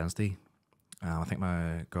on the Wednesday. I think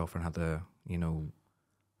my girlfriend had to,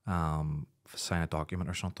 sign a document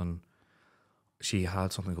or something. She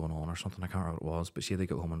had something going on or something, I can't remember what it was, but she had to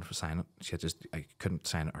go home and sign it. I couldn't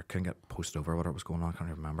sign it, or couldn't get posted over whatever was going on, I can't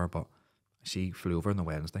even remember, but she flew over on the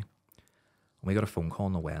Wednesday. And we got a phone call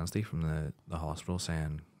on the Wednesday from the hospital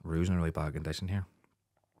saying, Rue's in a really bad condition here.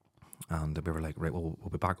 And we were like, right, well, we'll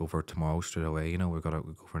be back over tomorrow straight away, we've got to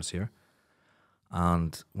go over and see her.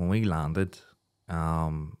 And when we landed,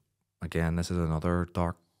 again, this is another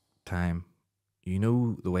dark time.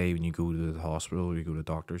 The way when you go to the hospital or you go to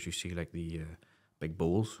doctors, you see like the big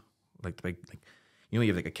bowls, like the big, you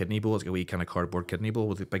have like a kidney bowl, it's like a wee kind of cardboard kidney bowl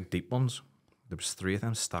with the big deep ones. There was 3 of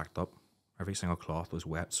them stacked up. Every single cloth was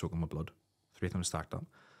wet, soaking with blood. 3 of them stacked up.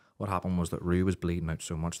 What happened was that Rue was bleeding out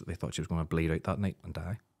so much that they thought she was going to bleed out that night and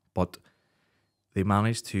die. But they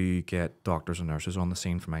managed to get doctors and nurses on the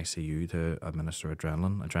scene from ICU to administer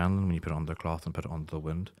adrenaline. Adrenaline, when you put it under the cloth and put it under the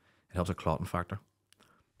wound, it helps a clotting factor.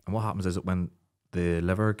 And what happens is that when the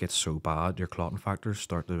liver gets so bad, your clotting factors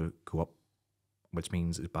start to go up, which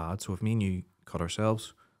means it's bad. So if me and you cut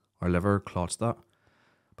ourselves, our liver clots that.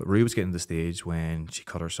 But Rue was getting to the stage when she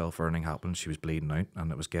cut herself or anything happened, she was bleeding out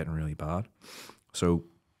and it was getting really bad. So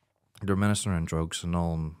they're administering drugs and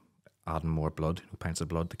all, and adding more blood, pints of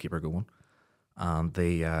blood to keep her going. And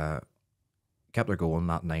they kept her going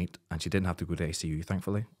that night, and she didn't have to go to ICU,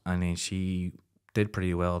 thankfully. And then she did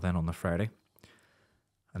pretty well then on the Friday.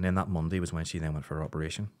 And then that Monday was when she then went for her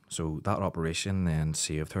operation. So that operation then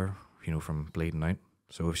saved her, from bleeding out.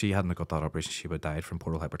 So if she hadn't got that operation, she would have died from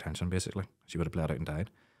portal hypertension, basically. She would have bled out and died.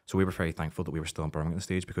 So we were very thankful that we were still in Birmingham at the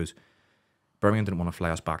stage, because Birmingham didn't want to fly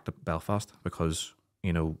us back to Belfast, because,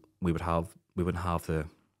 we wouldn't have the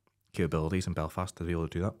capabilities in Belfast to be able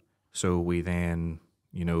to do that. So we then,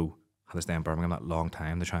 had to stay in Birmingham that long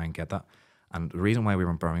time to try and get that. And the reason why we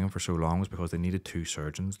were in Birmingham for so long was because they needed 2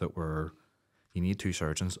 surgeons you need 2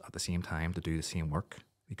 surgeons at the same time to do the same work.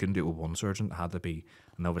 You couldn't do it with one surgeon. It had to be,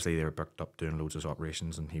 and obviously they were booked up doing loads of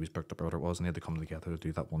operations, and he was booked up or whatever it was, and they had to come together to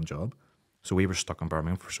do that one job. So we were stuck in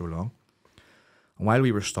Birmingham for so long. And while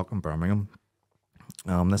we were stuck in Birmingham,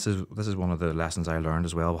 this is one of the lessons I learned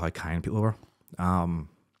as well, how kind people were.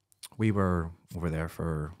 We were over there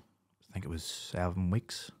for, I think it was 7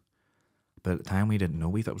 weeks. But at the time we didn't know.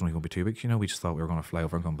 We thought it was only going to be 2 weeks. We just thought we were going to fly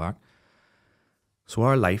over and come back. So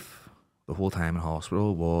our life the whole time in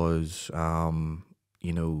hospital was,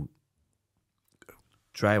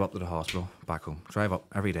 drive up to the hospital, back home, drive up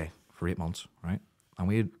every day for 8 months, right? And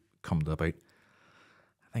we had come to about,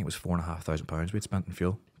 I think it was £4,500 we'd spent in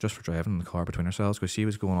fuel just for driving in the car between ourselves, because she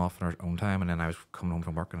was going off in her own time, and then I was coming home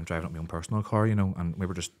from work and I'm driving up my own personal car, and we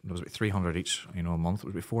were just, it was about 300 each, a month.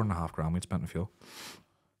 It was about £4,500 we'd spent in fuel.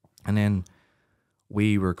 And then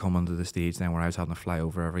we were coming to the stage then where I was having to fly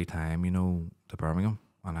over every time, to Birmingham.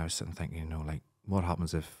 And I was sitting thinking, like, what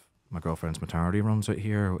happens if my girlfriend's maternity runs out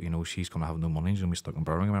here? She's going to have no money. She's going to be stuck in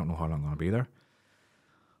Birmingham. I don't know how long I'm going to be there.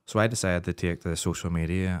 So I decided to take the social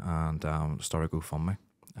media and start a GoFundMe.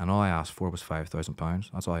 And all I asked for was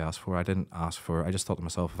 £5,000. That's all I asked for. I didn't ask for, I just thought to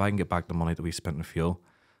myself, if I can get back the money that we spent in fuel,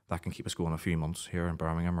 that can keep us going a few months here in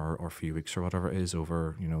Birmingham or a few weeks or whatever it is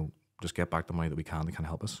over, just get back the money that we can that can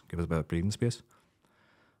help us, give us a bit of breathing space.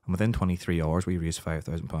 And within 23 hours, we raised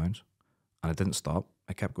 £5,000. And it didn't stop.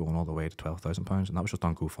 I kept going all the way to £12,000, and that was just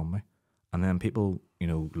on GoFundMe. And then people,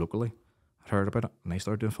 locally had heard about it, and they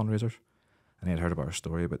started doing fundraisers. And they had heard about our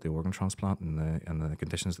story about the organ transplant and the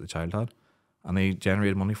conditions that the child had. And they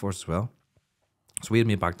generated money for us as well. So we had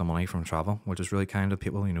made back the money from travel, which is really kind of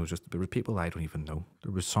people, there were people I don't even know.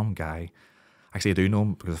 There was some guy, actually I do know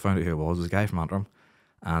him because I found out who it was. It was a guy from Antrim,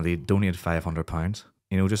 and he donated £500.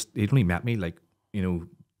 He'd only met me, like,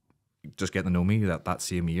 just getting to know me that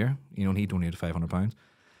same year, and he donated £500. And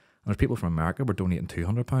there's people from America were donating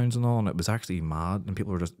 £200 and all, and it was actually mad. And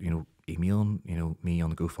people were just, emailing, me on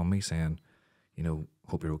the GoFundMe saying,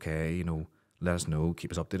 hope you're okay, let us know,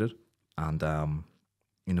 keep us updated. And,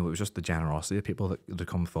 it was just the generosity of people that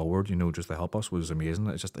come forward, just to help us was amazing.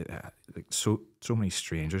 It's just like so many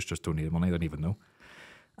strangers just donated money I didn't even know.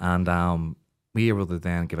 And we were able to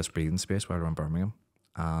then give us breathing space while we were in Birmingham.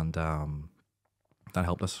 And that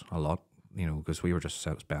helped us a lot, because we were just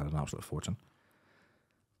spending an absolute fortune.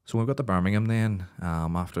 So when we got to Birmingham then,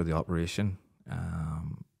 after the operation,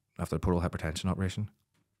 after the portal hypertension operation,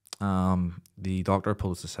 the doctor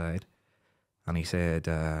pulled us aside and he said,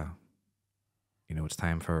 it's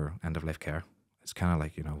time for end-of-life care. It's kind of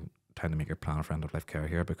like, time to make your plan for end-of-life care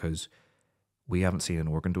here, because we haven't seen an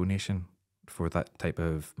organ donation for that type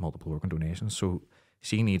of multiple organ donation. So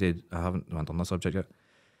she needed, I haven't went on the subject yet,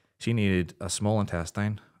 she needed a small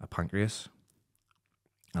intestine, a pancreas,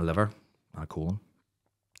 a liver, and a colon.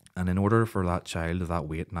 And in order for that child of that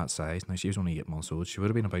weight and that size, now she was only 8 months old, she would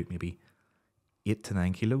have been about maybe 8 to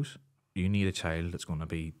 9 kilos. You need a child that's going to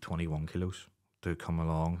be 21 kilos to come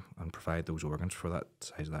along and provide those organs for that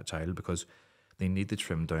size of that child, because they need to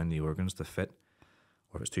trim down the organs to fit.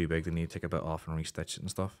 Or if it's too big, they need to take a bit off and restitch it and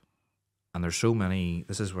stuff. And there's so many,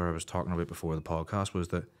 this is where I was talking about before the podcast, was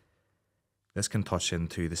that this can touch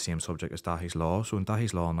into the same subject as Dahi's Law. So in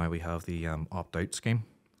Dahi's Law now we have the opt-out scheme,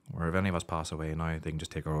 where if any of us pass away now, they can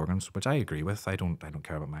just take our organs, which I agree with. I don't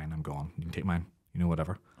care about mine. I'm gone. You can take mine.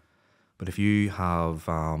 Whatever. But if you have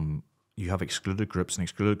excluded groups, and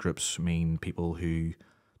excluded groups mean people who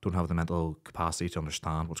don't have the mental capacity to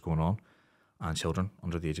understand what's going on, and children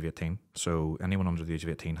under the age of 18. So anyone under the age of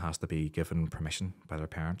 18 has to be given permission by their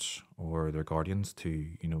parents or their guardians to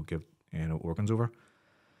give organs over.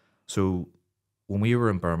 So when we were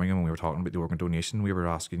in Birmingham and we were talking about the organ donation, we were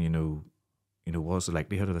asking, what is the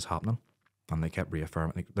likelihood of this happening? And they kept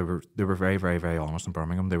reaffirming. They were very, very, very honest in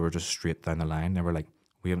Birmingham. They were just straight down the line. They were like,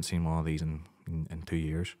 we haven't seen one of these in 2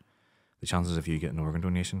 years. The chances of you getting an organ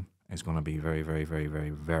donation is going to be very, very, very,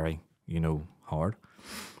 very, very, hard.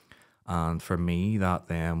 And for me, that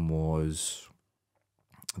then was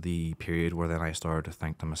the period where then I started to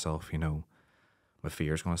think to myself, my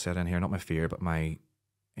fear is going to set in here. Not my fear, but my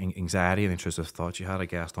anxiety and intrusive thoughts. You had a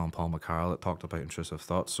guest on, Paul McCarroll, that talked about intrusive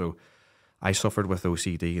thoughts. So I suffered with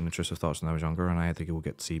OCD and intrusive thoughts when I was younger, and I had to go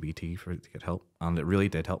get CBT to get help. And it really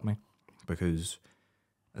did help me, because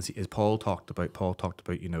as Paul talked about,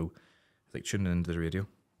 like tuning into the radio,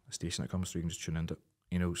 a station that comes through, you can just tune into it.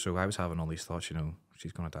 So I was having all these thoughts,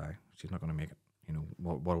 she's going to die. She's not going to make it.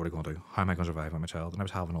 What are we going to do? How am I going to survive with my child? And I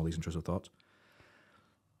was having all these intrusive thoughts.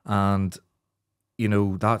 And,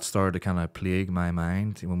 that started to kind of plague my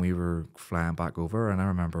mind when we were flying back over. And I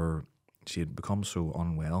remember she had become so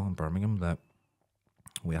unwell in Birmingham that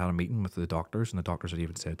we had a meeting with the doctors, and the doctors had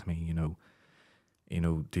even said to me,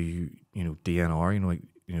 do you, DNR,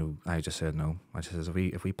 I just said no. I just said,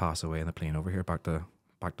 if we pass away in the plane over here back to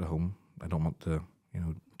home, I don't want to,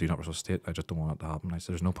 do not resuscitate. I just don't want it to happen. I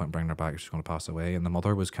said, there's no point in bringing her back if she's going to pass away. And the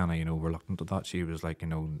mother was kind of, reluctant to that. She was like,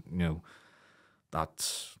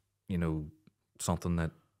 that's, something that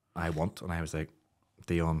I want. And I was like,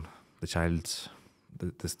 Dion, the child's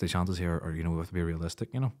the chances here are, we have to be realistic,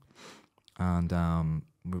 And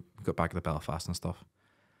we got back to the Belfast and stuff.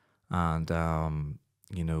 And,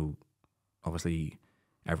 obviously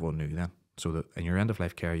everyone knew then. So that in your end of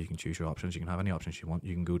life care, you can choose your options. You can have any options you want.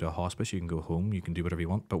 You can go to a hospice, you can go home, you can do whatever you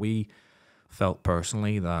want. But we felt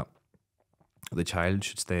personally that the child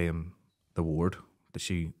should stay in the ward that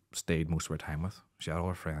she stayed most of her time with. She had all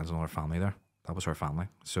her friends and all her family there. That was her family.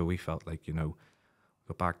 So we felt like, go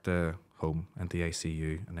back to home, into the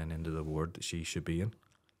ICU, and then into the ward that she should be in.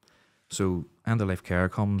 So end of life care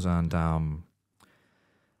comes, and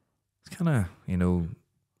it's kind of,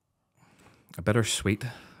 a bittersweet,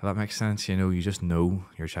 if that makes sense. You just know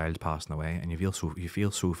your child's passing away, and you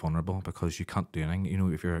feel so vulnerable because you can't do anything.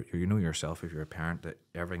 If you're yourself, if you're a parent, that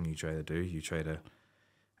everything you try to do, you try to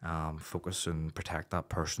focus and protect that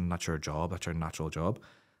person. That's your job. That's your natural job.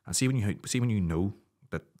 And see when you know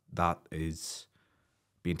that is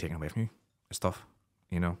being taken away from you, it's tough.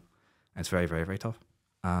 It's very, very, very tough.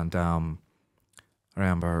 And I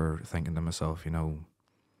remember thinking to myself, you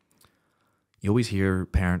always hear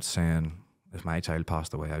parents saying, if my child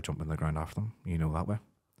passed away, I'd jump in the ground after them, that way.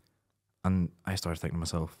 And I started thinking to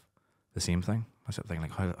myself the same thing. I started thinking,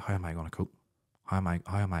 like, how am I going to cope? How am I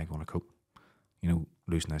going to cope,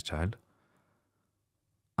 losing this child?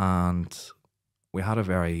 And we had a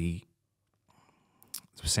very,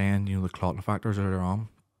 as I was saying, the clotting factors earlier on.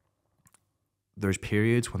 There's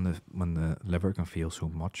periods when the liver can feel so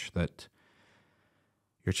much that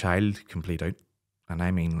your child can bleed out. And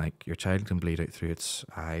I mean, like, your child can bleed out through its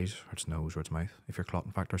eyes or its nose or its mouth if your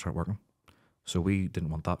clotting factors aren't working. So we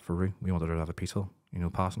didn't want that for Rue. We wanted her to have a peaceful,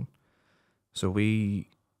 passing. So we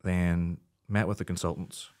then met with the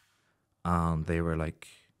consultants, and they were like,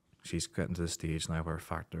 she's getting to the stage now where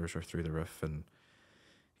factors are through the roof, and,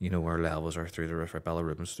 her levels are through the roof, her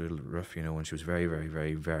bilirubin's through the roof, and she was very, very,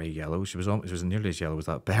 very, very yellow. She was nearly as yellow as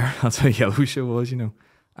that bear. That's how yellow she was,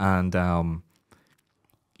 And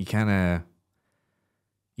you kind of,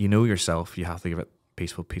 yourself, you have to give it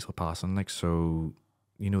peaceful passing. Like, so,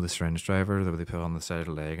 the syringe driver that they put on the side of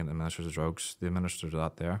the leg and administers the drugs, they administered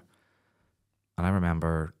that there. And I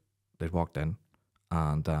remember they'd walked in,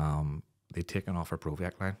 and they'd taken off her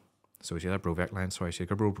Provac line. So she had a Provac line, she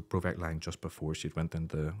had a Provac line just before she went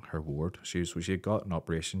into her ward. She had got an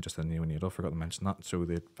operation just in the neonatal, forgot to mention that. So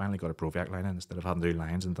they finally got a Provac line in instead of having to do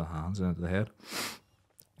lines into the hands and into the head.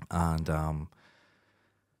 And I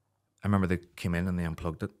remember they came in and they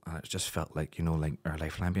unplugged it, and it just felt like, like our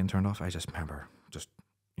lifeline being turned off. I just remember just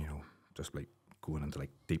like going into like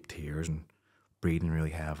deep tears and breathing really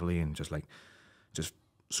heavily, and just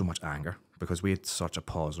so much anger because we had such a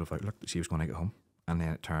positive outlook that she was going to get home. And then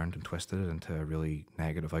it turned and twisted it into a really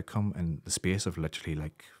negative outcome in the space of literally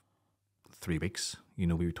like 3 weeks. We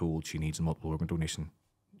were told she needs a multiple organ donation.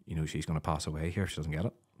 She's going to pass away here if she doesn't get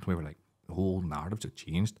it. So we were like, the whole narrative just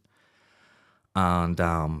changed. And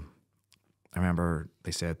I remember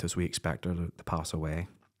they said to us, we expect her to pass away,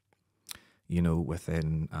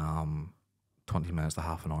 within 20 minutes to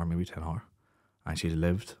half an hour, maybe 10 hours. And she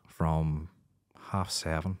lived from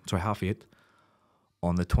 8:30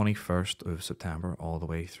 on the 21st of September all the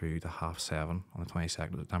way through to 7:30 on the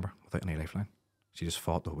 22nd of September without any lifeline. She just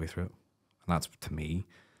fought the whole way through it. And that's, to me,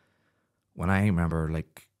 when I remember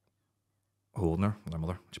like holding her with her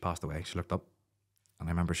mother, she passed away, she looked up. And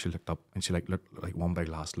I remember she looked up and she looked like one big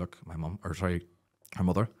last look at her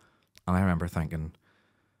mother. And I remember thinking,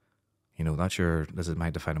 this is my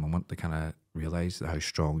defining moment to kind of realise how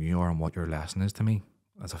strong you are and what your lesson is to me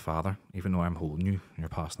as a father. Even though I'm holding you and you're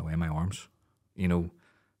passing away in my arms,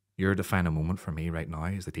 your defining moment for me right now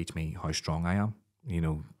is to teach me how strong I am,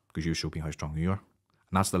 because you showed me how strong you are.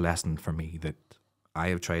 And that's the lesson for me that I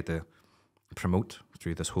have tried to promote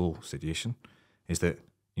through this whole situation, is that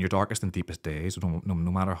in your darkest and deepest days, no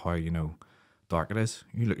matter how, dark it is,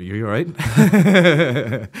 you're all right.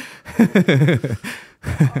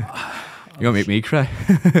 You want to make me cry?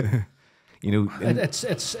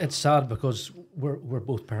 It's sad because we're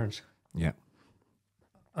both parents. Yeah.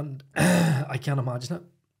 And I can't imagine it.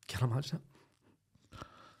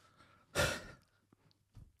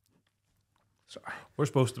 Sorry. We're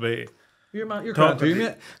supposed to be... You're talking,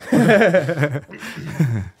 mate.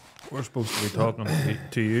 We're supposed to be talking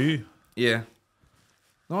to you. Yeah.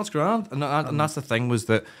 No, it's grand. And that's the thing, was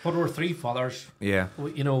that... But we're 3 fathers. Yeah.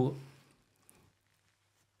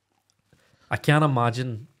 I can't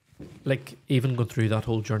imagine, like, even going through that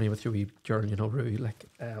whole journey with your wee girl, Rui, like,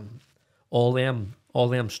 all them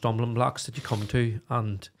stumbling blocks that you come to,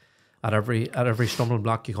 and at every stumbling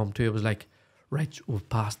block you come to, it was like, right, we've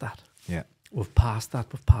passed that. Yeah. We've passed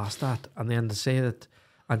that. And then to say that,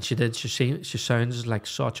 And she sounds like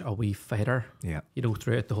such a wee fighter. Yeah. You know,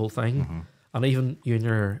 throughout the whole thing, and even you and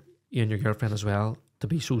your girlfriend as well, to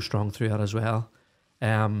be so strong through that as well.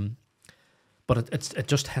 But it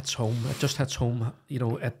just hits home. It just hits home. You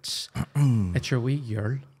know, it's your wee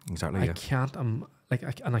girl. Exactly. I can't.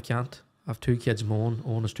 I can't. I have 2 kids of my own.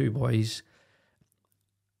 Own is 2 boys.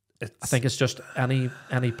 I think it's just any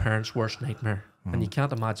parent's worst nightmare, and you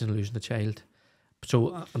can't imagine losing a child.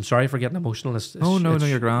 So I'm sorry for getting emotional. No,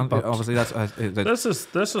 you're grand. Obviously, that's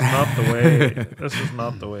this is not the way. This is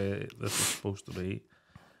not the way this is supposed to be,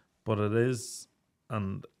 but it is.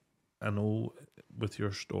 And I know with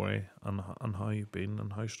your story and how you've been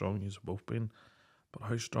and how strong you've both been, but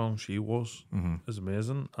how strong she was is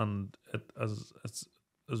amazing, and it's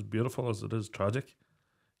as beautiful as it is tragic.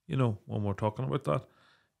 You know, when we're talking about that,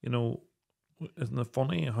 you know, isn't it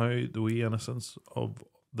funny how the wee innocence of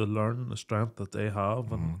the learn the strength that they have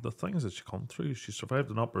and the things that she come through. She survived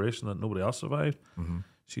an operation that nobody else survived.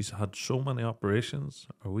 She's had so many operations.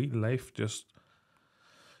 Her wee life just,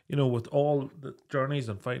 you know, with all the journeys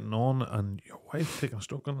and fighting on, and your wife taking a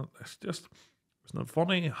stroke on it. It's just, isn't it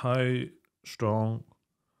funny how strong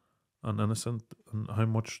and innocent and how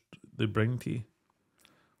much they bring to you?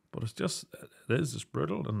 But it's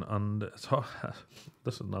brutal, and it's hard.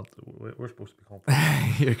 This is not, we're supposed to be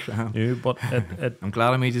confident. You're crying. But I'm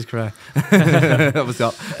glad I made you cry. that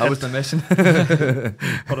was the mission.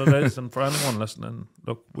 But it is, and for anyone listening,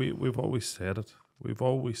 look, we've always said it. We've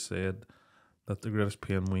always said that the greatest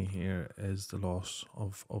pain we hear is the loss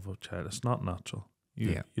of a child. It's not natural.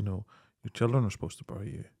 You know, your children are supposed to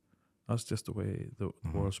bury you. That's just the way the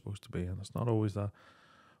world's supposed to be, and it's not always that.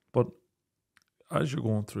 But as you're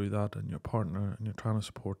going through that and your partner and you're trying to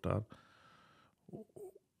support that,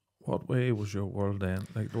 what way was your world then?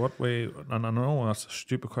 Like, what way? And I know that's a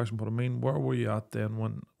stupid question, but I mean, where were you at then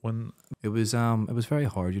when it was very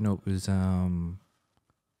hard, you know. It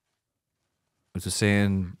was a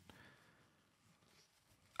saying,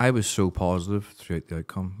 I was so positive throughout the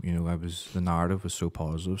outcome, you know. The narrative was so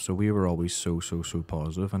positive, so we were always so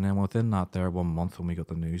positive. And then within that there 1 month, when we got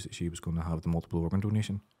the news that she was going to have the multiple organ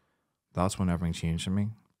donation, that's when everything changed for me.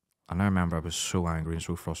 And I remember I was so angry and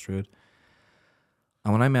so frustrated.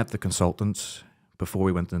 And when I met the consultants before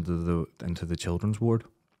we went into the children's ward,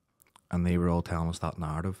 and they were all telling us that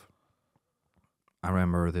narrative, I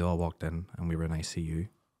remember they all walked in and we were in ICU,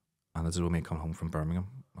 and this is when we come home from Birmingham,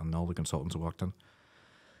 and all the consultants walked in,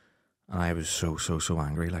 and I was so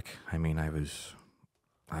angry. Like, I mean, I was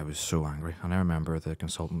so angry. And I remember the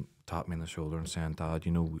consultant tapped me on the shoulder and saying, "Dad,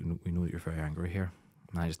 we know that you're very angry here."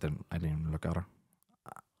 And I didn't even look at her.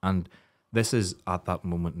 And this is at that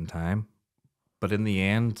moment in time. But in the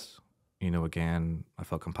end, you know, again, I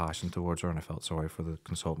felt compassion towards her, and I felt sorry for the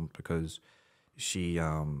consultant, because she is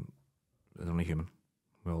only human.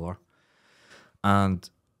 We all are. And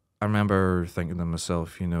I remember thinking to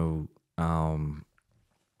myself, you know,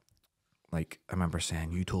 like, I remember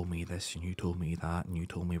saying, you told me this and you told me that, and you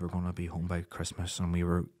told me we're going to be home by Christmas, and we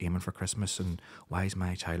were aiming for Christmas, and why is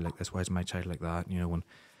my child like this? Why is my child like that? You know, and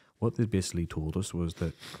what they basically told us was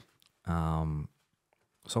that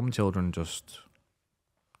some children just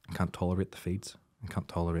can't tolerate the feeds and can't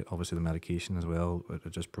tolerate, obviously, the medication as well. It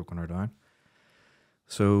had just broken her down.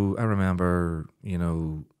 So I remember, you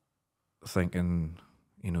know, thinking,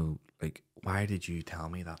 you know, like, why did you tell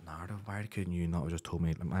me that narrative? Why couldn't you not have just told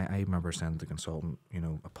me? I remember saying to the consultant, you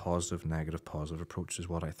know, a positive, negative, positive approach is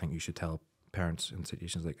what I think you should tell parents in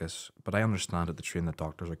situations like this. But I understand that the training that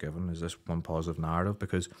doctors are given is this one positive narrative,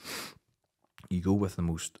 because you go with the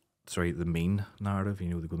main narrative, you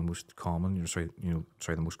know, they go the most common, you go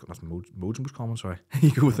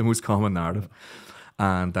with the most common narrative.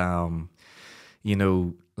 And, you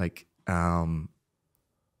know, like,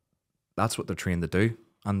 that's what they're trained to do.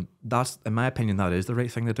 And that's, in my opinion, that is the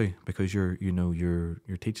right thing to do, because you're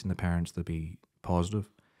teaching the parents to be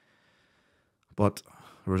positive. But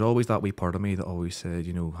there was always that wee part of me that always said,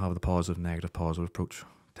 you know, have the positive, negative, positive approach.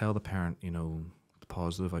 Tell the parent, you know, the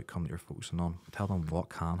positive outcome that you're focusing on. Tell them what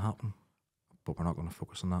can happen, but we're not going to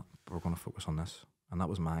focus on that. We're going to focus on this. And that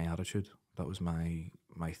was my attitude. That was my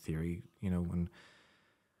theory, you know. And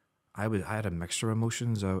I had a mixture of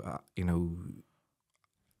emotions. You know,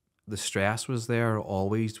 the stress was there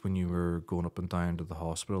always when you were going up and down to the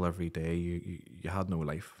hospital every day. You had no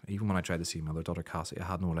life. Even when I tried to see my other daughter, Cassie, I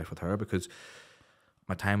had no life with her, because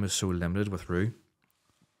my time was so limited with Rue.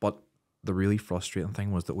 But the really frustrating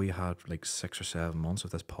thing was that we had like 6 or 7 months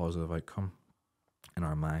of this positive outcome in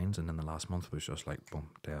our minds, and then the last month was just like, boom,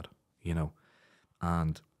 dead, you know.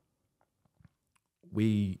 And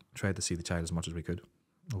we tried to see the child as much as we could,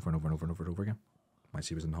 over and over and over and over and over again, while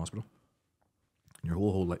she was in the hospital. Your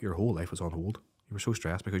whole life was on hold. You were so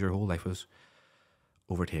stressed because your whole life was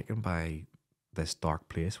overtaken by this dark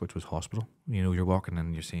place, which was hospital. You know, you're walking in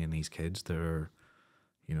and you're seeing these kids that are,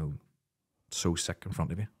 you know, so sick in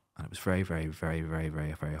front of you. And it was very, very, very, very,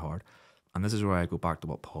 very, very hard. And this is where I go back to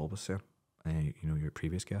what Paul was saying, you know, your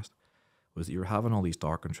previous guest, was that you were having all these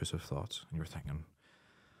dark, intrusive thoughts, and you were thinking,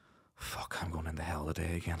 fuck, I'm going into hell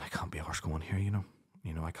today again. I can't be arsed going here, you know.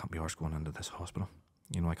 You know, I can't be arsed going into this hospital.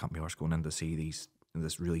 You know, I can't be arsed going in to see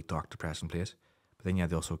this really dark, depressing place. But then you had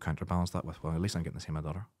to also counterbalance that with, well, at least I'm getting to see my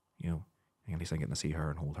daughter, you know. At least I'm getting to see her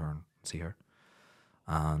and hold her and see her.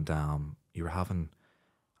 And you were having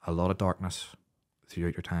a lot of darkness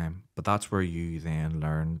throughout your time. But that's where you then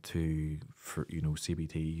learn to, for, you know,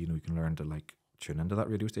 CBT, you know, you can learn to like tune into that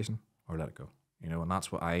radio station or let it go, you know. And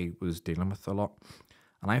that's what I was dealing with a lot.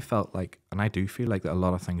 And I felt like, and I do feel like that a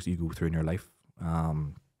lot of things you go through in your life,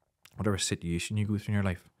 whatever situation you go through in your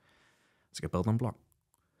life, it's like a building block.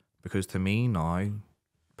 Because to me now,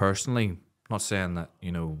 personally, not saying that,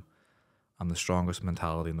 you know, I'm the strongest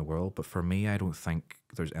mentality in the world, but for me, I don't think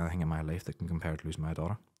there's anything in my life that can compare to losing my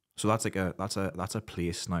daughter. So that's like that's a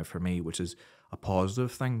place now for me, which is a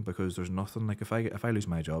positive thing, because there's nothing like if I lose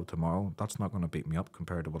my job tomorrow, that's not going to beat me up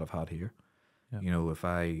compared to what I've had here. Yeah. You know, if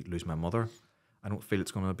I lose my mother, I don't feel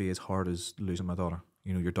it's going to be as hard as losing my daughter.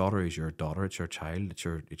 You know, your daughter is your daughter, it's your child,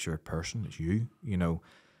 it's your person, it's you. You know,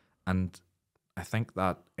 and I think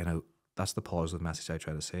that, you know, that's the positive message I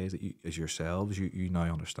try to say, is that you, as yourselves, you now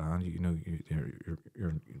understand, you know,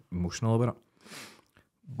 you're emotional about it.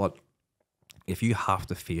 But if you have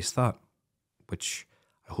to face that, which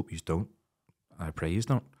I hope you don't, I pray you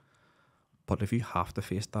don't, but if you have to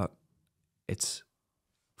face that, it's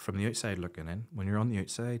from the outside looking in. When you're on the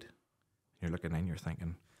outside, you're looking in, you're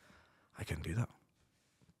thinking, I can do that.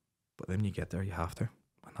 But then you get there, you have to,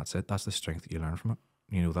 and that's it. That's the strength that you learn from it.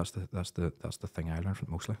 You know, that's the thing I learned from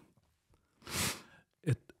it mostly.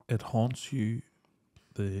 It haunts you,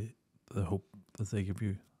 the hope that they give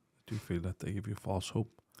you. Do you feel that they give you false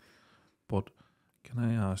hope? But can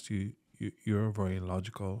I ask you, you're a very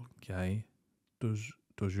logical guy.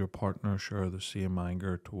 Does your partner share the same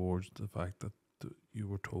anger towards the fact that you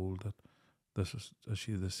were told that is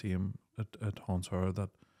she the same? It haunts her that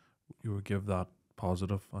you would give that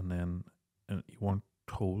positive and then you weren't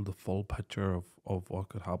told the full picture of what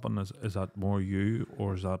could happen. Is that more you,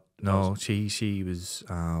 or is that no? She was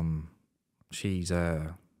she's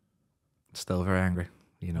still very angry.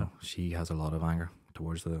 You know, she has a lot of anger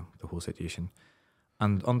towards the whole situation,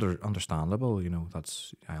 and understandable. You know,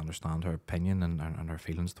 I understand her opinion and her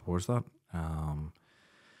feelings towards that.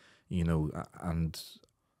 You know, and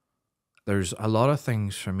there's a lot of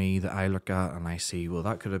things for me that I look at and I see, well,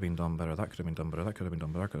 that could have been done better, that could have been done better, that could have been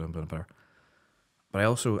done better, that could have been done better. But I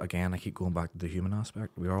also, again, I keep going back to the human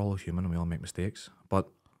aspect. We are all human and we all make mistakes. But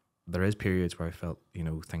there is periods where I felt, you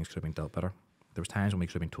know, things could have been dealt better. There was times when we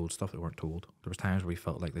could have been told stuff that weren't told. There was times where we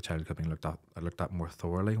felt like the child could have been looked at more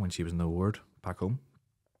thoroughly when she was in the ward back home.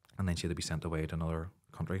 And then she had to be sent away to another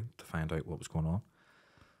country to find out what was going on.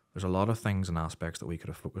 There's a lot of things and aspects that we could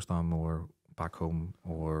have focused on more back home,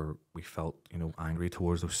 or we felt, you know, angry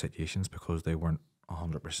towards those situations because they weren't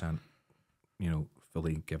 100%, you know,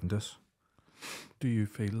 fully given to us. Do you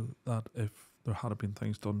feel that if there had been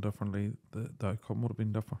things done differently, the outcome would have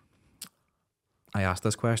been different? I asked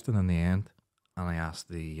this question in the end, and I asked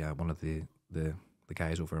the one of the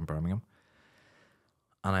guys over in Birmingham,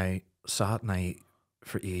 and I sat and I,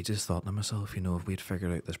 for ages, thought to myself, you know, if we'd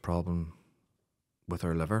figured out this problem with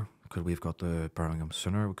our liver, could we have got to Birmingham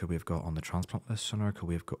sooner? Could we have got on the transplant list sooner? Could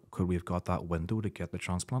we have got that window to get the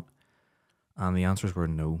transplant? And the answers were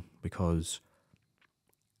no, because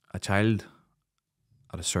a child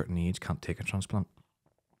at a certain age can't take a transplant.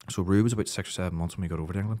 So Rue was about 6 or 7 months when we got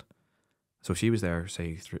over to England. So she was there,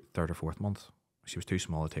 say, third or fourth month. She was too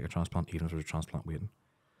small to take a transplant, even if there was a transplant waiting.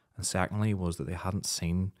 And secondly was that they hadn't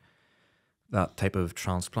seen that type of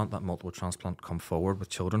transplant, that multiple transplant, come forward with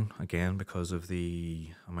children, again, because of the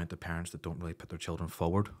amount of parents that don't really put their children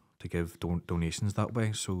forward to give donations that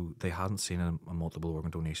way. So they hadn't seen a multiple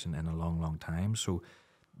organ donation in a long, long time. So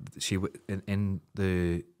she in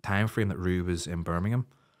the time frame that Rue was in Birmingham,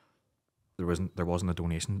 there wasn't a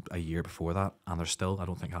donation a year before that, and there still, I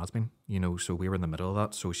don't think, has been. You know, so we were in the middle of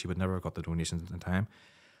that, so she would never have got the donations in time.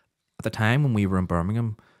 At the time when we were in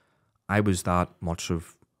Birmingham, I was that much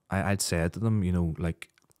of, I'd said to them, you know, like,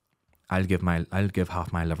 I'll give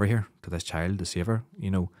half my liver here to this child to save her, you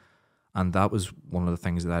know, and that was one of the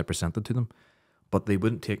things that I presented to them. But they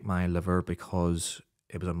wouldn't take my liver because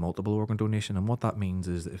it was a multiple organ donation, and what that means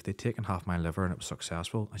is that if they'd taken half my liver and it was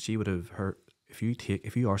successful, and she would have heard, if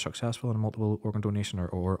you are successful in a multiple organ donation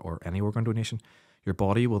or any organ donation, your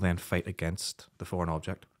body will then fight against the foreign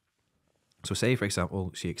object. So say, for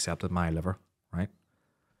example, she accepted my liver, right?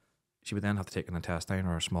 She would then have to take an intestine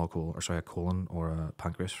or a colon or a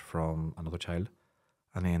pancreas from another child.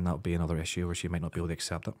 And then that would be another issue where she might not be able to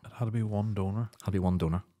accept it. It had to be one donor. Had to be one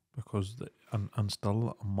donor. Because, and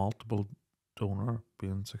still a multiple donor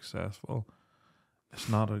being successful, it's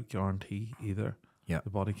not a guarantee either. Yeah. The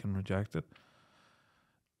body can reject it.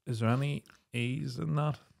 Is there any ease in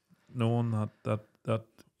that? Knowing that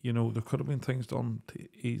there could have been things done to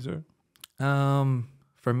ease her?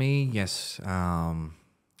 For me, yes.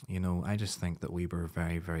 I just think that we were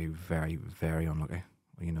very, very, very, very unlucky.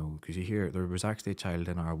 Because you hear there was actually a child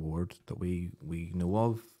in our ward that we know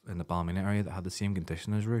of in the Ballymena area that had the same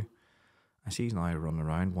condition as Rue. And she's now running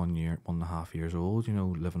around 1.5 years old,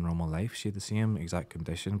 living normal life. She had the same exact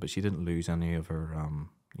condition, but she didn't lose any of her,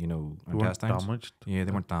 intestines. Damaged. Yeah,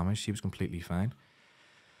 they weren't damaged. She was completely fine.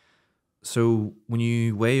 So when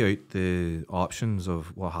you weigh out the options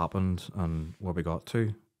of what happened and where we got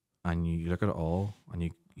to, and you look at it all, and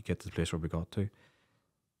you get to the place where we got to,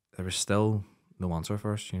 there was still no answer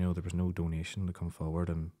for us. There was no donation to come forward,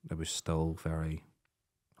 and it was still very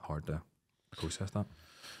hard to process that.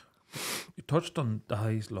 You touched on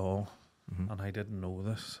Dye's law, and I didn't know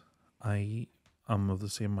this. I am of the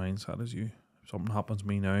same mindset as you. If something happens to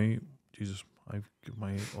me now, Jesus, I've given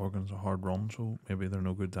my organs a hard run, so maybe they're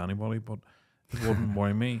no good to anybody, but it wouldn't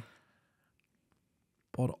worry me.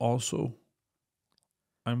 But also,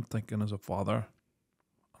 I'm thinking as a father,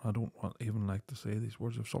 I don't even like to say these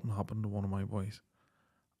words, if something happened to one of my boys,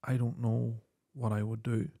 I don't know what I would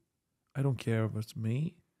do. I don't care if it's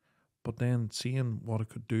me, but then seeing what it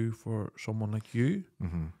could do for someone like you,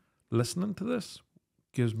 listening to this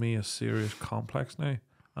gives me a serious complex now.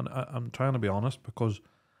 And I'm trying to be honest because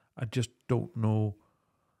I just don't know.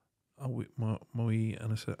 My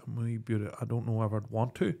beauty, I don't know if I'd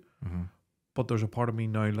want to. But there's a part of me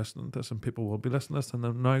now listening to this, and people will be listening to this, and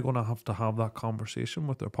they're now going to have that conversation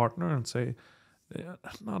with their partner and say,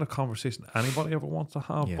 it's not a conversation anybody ever wants to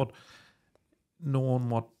have, but knowing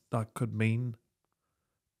what that could mean,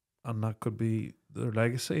 and that could be their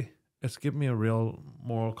legacy, it's given me a real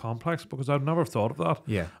moral complex because I've never thought of that.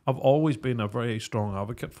 Yeah. I've always been a very strong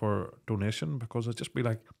advocate for donation because I'd just be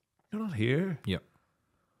like, you're not here. Yeah.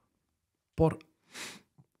 But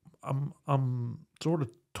I'm sort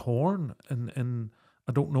of torn and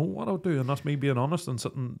I don't know what I'll do, and that's me being honest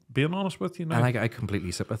and being honest with you now. And I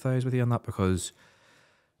completely sympathise with you on that because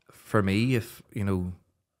for me, if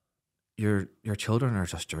your children are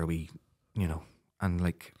just your wee, and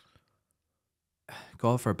like,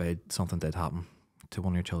 God forbid something did happen to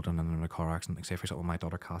one of your children in a car accident, like say for example my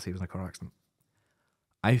daughter Cassie was in a car accident,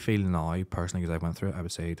 I feel now personally, because I went through it, I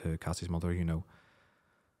would say to Cassie's mother,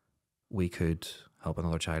 we could help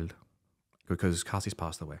another child because Cassie's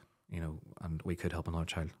passed away, and we could help another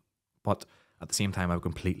child. But at the same time, I would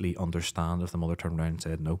completely understand if the mother turned around and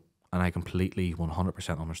said no. And I completely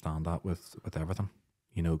 100% understand that with everything,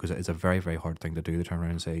 because it's a very, very hard thing to do to turn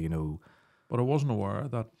around and say, But I wasn't aware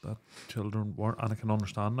that children weren't, and I can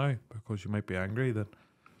understand now because you might be angry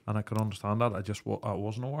and I can understand that. I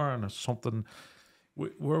wasn't aware, and it's something.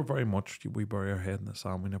 We're very much, we bury our head in the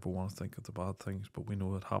sand. We never want to think of the bad things, but we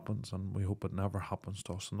know it happens, and we hope it never happens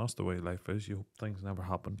to us. And that's the way life is. You hope things never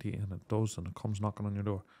happen to you, and it does, and it comes knocking on your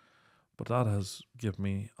door. But that has given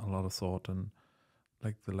me a lot of thought, and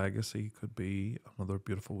like the legacy could be another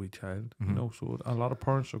beautiful wee child. So a lot of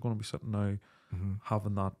parents are going to be sitting now,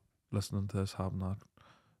 having that, listening to this, having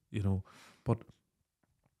that, But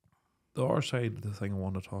the other side of the thing I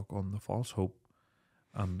want to talk on, the false hope,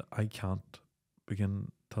 and I can't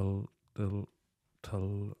begin till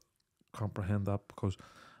comprehend that because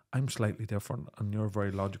I'm slightly different and you're a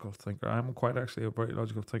very logical thinker. I'm quite actually a very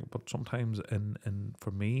logical thinker, but sometimes in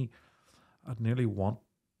for me, I'd nearly want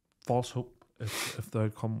false hope if the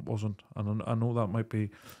outcome wasn't. And I know that might be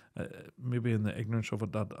maybe in the ignorance of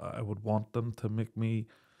it that I would want them to make me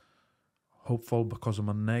hopeful because I'm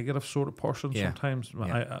a negative sort of person. Sometimes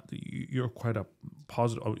you're quite a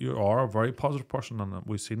positive, you are a very positive person, and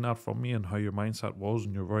we've seen that from you and how your mindset was,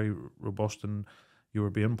 and you're very robust and you were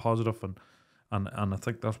being positive, and I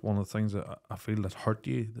think that's one of the things that I feel that hurt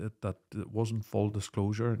you, that it wasn't full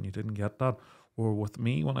disclosure and you didn't get that. Or with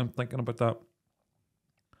me, when I'm thinking about that,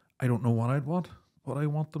 I don't know what I'd want, but I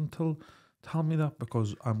want them to tell me that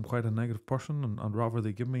because I'm quite a negative person, and I'd rather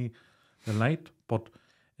they give me the light. But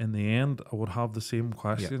in the end, I would have the same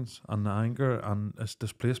questions and the anger and it's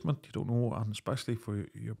displacement. You don't know, and especially for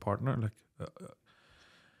your partner, like,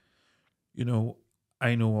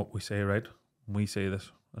 I know what we say, right? When we say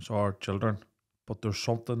this, it's our children, but there's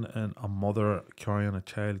something in a mother carrying a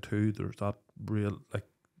child too. There's that real, like,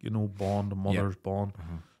 bond, a mother's bond.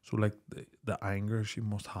 So like the anger she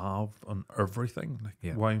must have on everything, like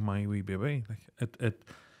why my wee baby, like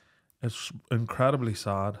it's incredibly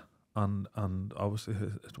sad, and obviously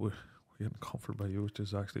we're getting comforted by you, which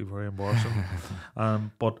is actually very embarrassing.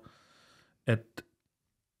 But it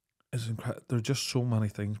is incredible. There's just so many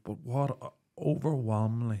things, but what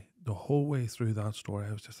overwhelmingly the whole way through that story,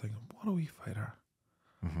 I was just thinking, what a wee fighter.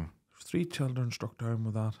 There's 3 children struck down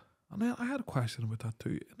with that, and then I had a question about that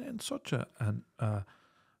too. And in such a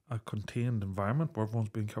contained environment where everyone's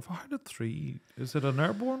being careful, how did 3? Is it an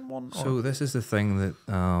airborne one? So this is the thing that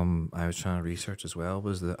I was trying to research as well,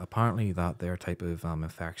 was that apparently that their type of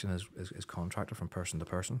infection is contracted from person to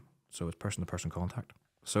person. So it's person to person contact.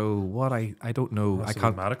 So what I don't know, I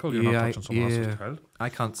can't medical. You're not touching someone else's child. I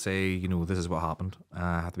can't say this is what happened.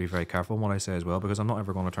 I have to be very careful in what I say as well, because I'm not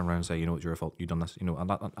ever going to turn around and say it's your fault, you done this. And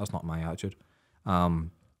that's not my attitude.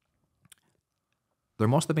 There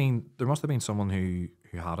must have been someone who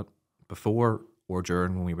had it before or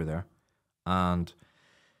during when we were there, and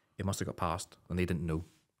it must have got passed and they didn't know.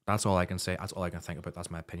 That's all I can say. That's all I can think about.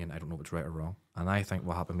 That's my opinion. I don't know if it's right or wrong. And I think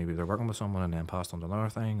what happened, maybe they're working with someone and then passed on to another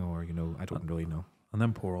thing, or I don't really know. And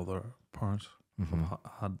then poor other parents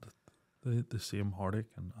had the same heartache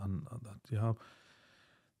and that you have.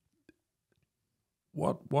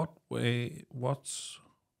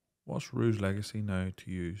 What's Rue's legacy now to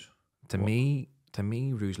use? To me,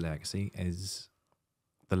 Rue's legacy is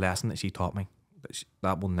the lesson that she taught me.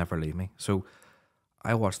 That will never leave me. So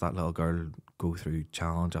I watched that little girl go through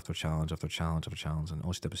challenge after challenge after challenge after challenge, and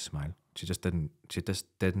all she did was smile. She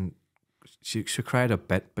didn't. She cried a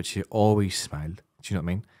bit, but she always smiled. Do you know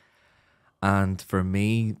what I mean? And for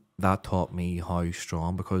me, that taught me how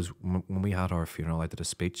strong, because when we had our funeral, I did a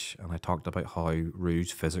speech and I talked about how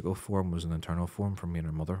Rue's physical form was an internal form for me and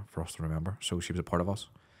her mother, for us to remember. So she was a part of us.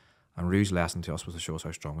 And Rue's lesson to us was to show us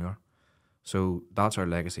how strong we are. So that's our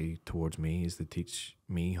legacy towards me, is to teach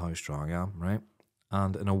me how strong I am, right?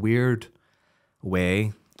 And in a weird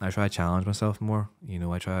way, I try to challenge myself more.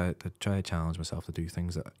 I try to challenge myself to do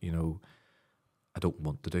things that, I don't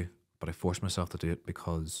want to do. But I forced myself to do it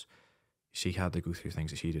because she had to go through things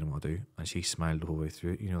that she didn't want to do, and she smiled the whole way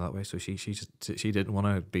through it, that way. So she didn't want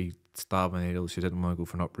to be stabbed with needles. She didn't want to go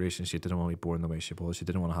for an operation. She didn't want to be born the way she was. She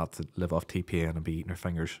didn't want to have to live off TPN and be eating her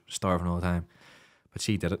fingers, starving all the time. But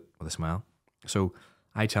she did it with a smile. So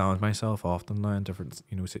I challenge myself often now in different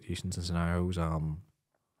situations and scenarios.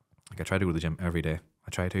 Like I try to go to the gym every day. I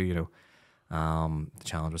try to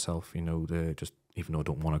challenge myself. To just, even though I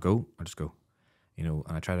don't want to go, I just go. And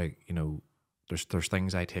I try to there's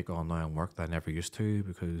things I take on now in work that I never used to,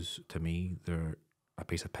 because to me they're a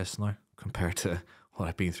piece of piss now compared to what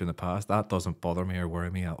I've been through in the past. That doesn't bother me or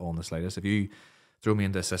worry me at all in the slightest. If you throw me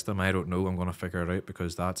into a system I don't know, I'm going to figure it out,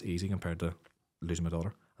 because that's easy compared to losing my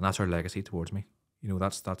daughter. And that's her legacy towards me.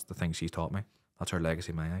 That's the thing she's taught me. That's her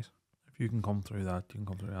legacy in my eyes. If you can come through that, you can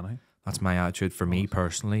come through anything. That's my attitude for me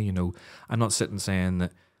personally. I'm not sitting saying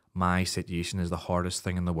that my situation is the hardest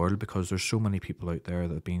thing in the world, because there's so many people out there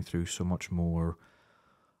that have been through so much more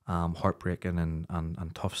heartbreaking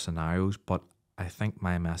and tough scenarios. But I think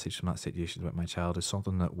my message from that situation about my child is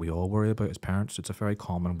something that we all worry about as parents. It's a very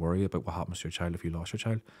common worry about what happens to your child if you lost your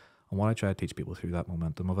child. And what I try to teach people through that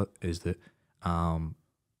momentum of it is that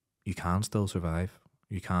you can still survive.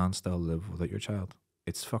 You can still live without your child.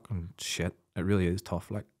 It's fucking shit. It really is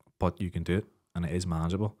tough, but you can do it, and it is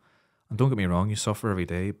manageable. And don't get me wrong, you suffer every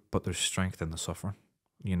day, but there's strength in the suffering,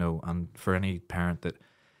 and for any parent that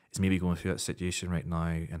is maybe going through that situation right now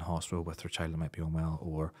in hospital with their child that might be unwell,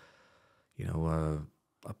 or, a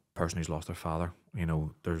person who's lost their father,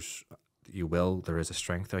 there is a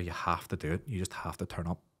strength there. You have to do it. You just have to turn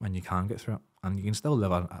up, and you can get through it. And you can still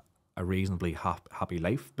live a reasonably happy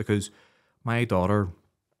life, because my daughter,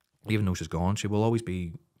 even though she's gone, she will always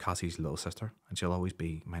be Cassie's little sister, and she'll always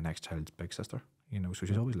be my next child's big sister. So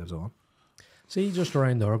she always lives on. See, just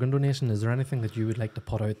around the organ donation, is there anything that you would like to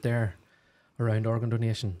put out there around organ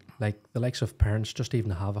donation? Like the likes of parents, just even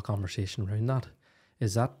to have a conversation around that.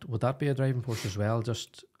 Would that be a driving force as well,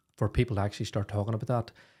 just for people to actually start talking about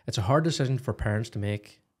that? It's a hard decision for parents to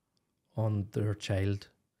make on their child,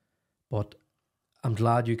 but I'm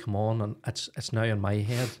glad you come on, and it's now in my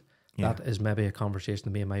head. Yeah. That is maybe a conversation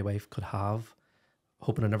that me and my wife could have,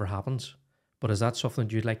 hoping it never happens. But is that something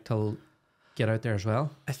you'd like to get out there as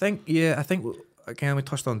well? I think again, we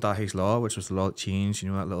touched on Dahi's law, which was the law that changed.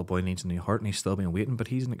 That little boy needs a new heart, and he's still been waiting, but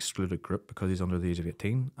he's an excluded group because he's under the age of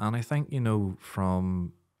 18. And I think,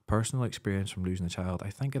 from personal experience from losing a child, I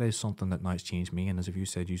think it is something that now has changed me, and as if you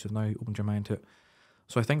said, you have now opened your mind to it.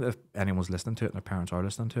 So I think that if anyone's listening to it and their parents are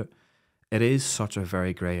listening to it, it is such a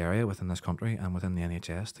very grey area within this country and within the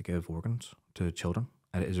NHS to give organs to children.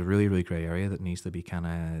 It is a really, really grey area that needs to be kind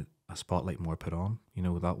of a spotlight more put on, you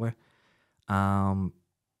know, that way.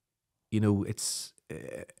 You know, it's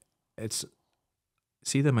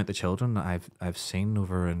see the amount of children that I've seen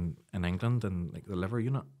over in England and like the liver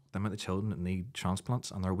unit, the amount of children that need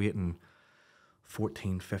transplants, and they're waiting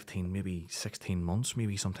 14, 15, maybe 16 months,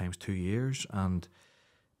 maybe sometimes 2 years, and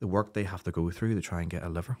the work they have to go through to try and get a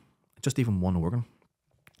liver, just even one organ,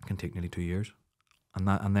 can take nearly 2 years,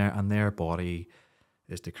 and their body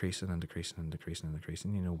is decreasing and decreasing and decreasing and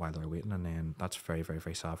decreasing, you know, while they're waiting. And then that's very, very,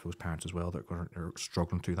 very sad for those parents as well that are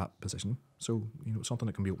struggling through that position. So, you know, it's something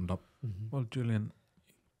that can be opened up. Well, Julian,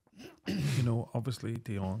 you know, obviously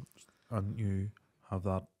Dion and you have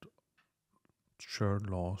that shared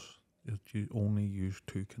loss that you only you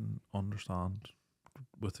two can understand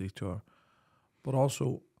with each other, but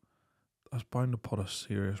also that's bound to put a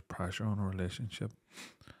serious pressure on a relationship.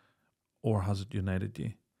 Or has it united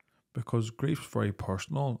you? Because grief's very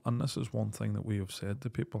personal, and this is one thing that we have said to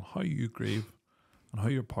people: how you grieve and how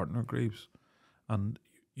your partner grieves, and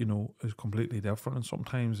you know, is completely different. And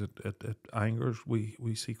sometimes it angers.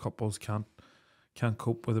 We see couples can't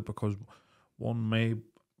cope with it because one may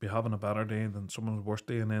be having a better day than someone's worst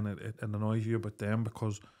day, and then it annoys you about them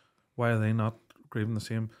because why are they not grieving the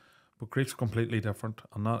same? But grief's completely different,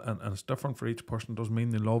 and it's different for each person. It doesn't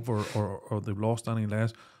mean they love or they've lost any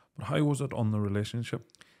less. But how was it on the relationship?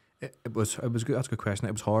 It was good. That's a good question.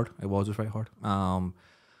 It was hard. It was very hard.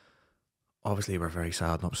 Obviously we're very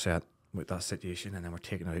sad and upset with that situation, and then we're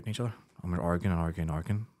taking it out on each other, and we're arguing and arguing and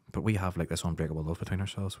arguing. But we have like this unbreakable love between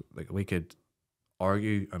ourselves. Like we could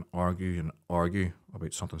argue and argue and argue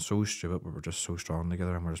about something so stupid, but we're just so strong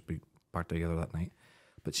together, and we're just be back together that night.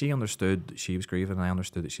 But she understood that she was grieving, and I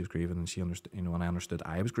understood that she was grieving, and she understood, you know, and I understood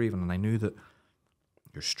I was grieving, and I knew that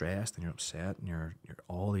you're stressed and you're upset and you're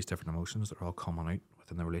all these different emotions that are all coming out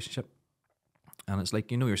within the relationship. And it's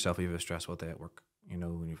like, you know yourself, if you have a stressful day at work, you know,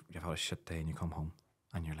 when you've had a shit day and you come home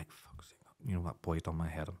and you're like, fuck's sake, you know, that boy done my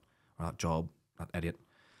head in, or that job, that idiot,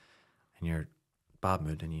 and you're bad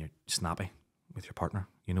mood and you're snappy with your partner,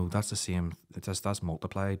 you know, that's the same, that's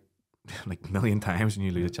multiplied like a million times when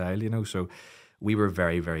you lose a child, you know. So we were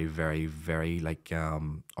very, very, very, very like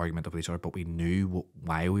argumentative with each other, but we knew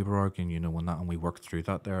why we were arguing, you know, and we worked through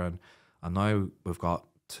that there, and now we've got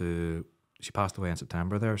to. She passed away in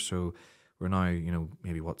September there, so we're now, you know,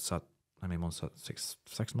 maybe what's that? How many months? 6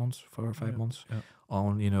 months, 4 or 5 months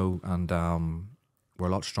on, you know, and we're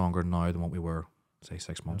a lot stronger now than what we were, say,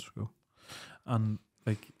 6 months ago. And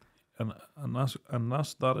like. And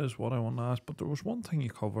that is what I want to ask. But there was one thing you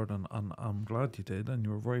covered, and I'm glad you did, and you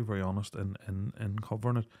were very, very honest in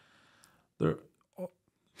covering it. There,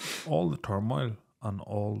 all the turmoil and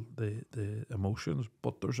all the emotions,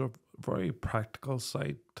 but there's a very practical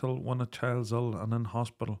side till when a child's ill and in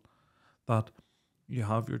hospital, that you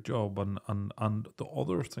have your job and the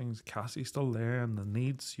other things. Cassie's still there, and the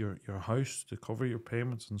needs, your house to cover your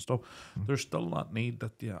payments and stuff. There's still that need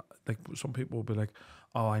that, like some people will be like,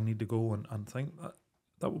 oh, I need to go and think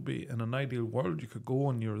that would be, in an ideal world, you could go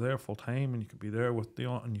and you're there full time and you could be there with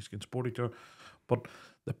Dion and you can support each other. But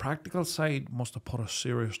the practical side must have put a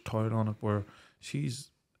serious toll on it, where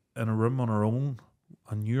she's in a room on her own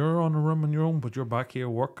and you're on a room on your own, but you're back here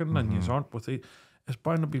working and you aren't with it. It's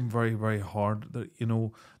bound to be very, very hard, that, you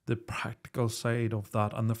know, the practical side of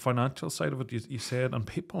that and the financial side of it, you said, and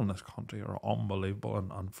people in this country are unbelievable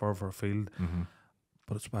and further afield,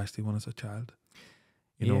 but especially when it's a child.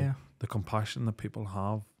 You know, the compassion that people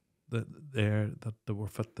have, that they were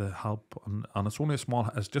fit to help, and it's only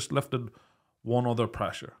it's just lifted one other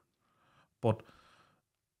pressure. But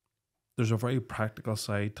there's a very practical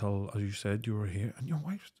side till, as you said, you were here, and your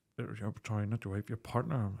wife's, sorry, not your wife, your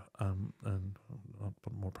partner, and not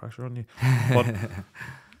put more pressure on you, but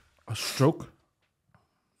a stroke.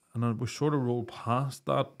 And then we sort of rolled past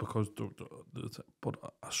that because, but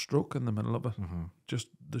a stroke in the middle of it, just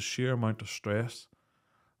the sheer amount of stress.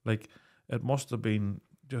 Like, it must have been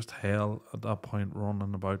just hell at that point,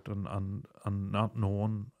 running about and not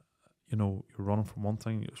knowing, you know, you're running from one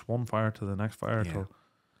thing, it's one fire to the next fire. Yeah.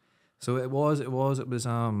 So it was,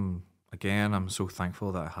 again, I'm so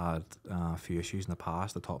thankful that I had a few issues in the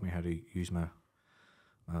past that taught me how to use my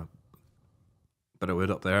bit of wood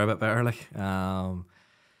up there a bit better, like,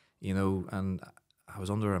 you know, and I was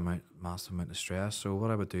under a massive amount of stress. So what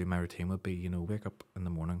I would do, my routine would be, you know, wake up in the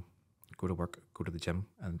morning, go to work, go to the gym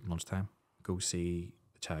at lunchtime, go see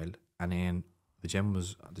the child, and then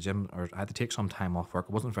or I had to take some time off work.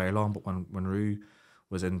 It wasn't very long, but when Rue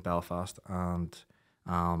was in Belfast and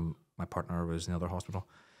my my partner was in the other hospital.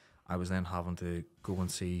 I was then having to go and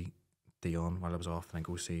see Dion while I was off, and then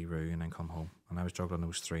go see Rue, and then come home. And I was juggling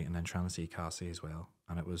those three, and then trying to see Cassie as well.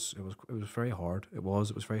 And it was very hard. It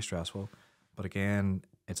was very stressful. But again,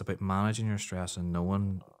 it's about managing your stress and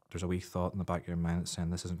knowing there's a wee thought in the back of your mind that's saying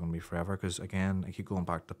this isn't going to be forever. Because again, I keep going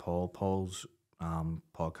back to Paul. Paul's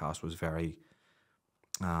podcast was very,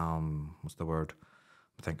 what's the word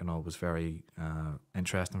I'm thinking of, was very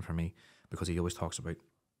interesting for me, because he always talks about,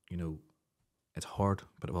 you know, it's hard,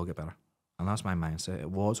 but it will get better. And that's my mindset. It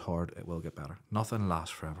was hard, it will get better. Nothing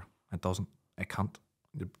lasts forever. It doesn't. It can't.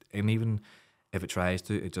 And even if it tries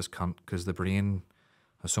to, it just can't, because the brain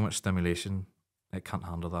has so much stimulation, it can't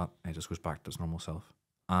handle that. It just goes back to its normal self.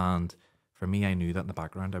 And for me, I knew that in the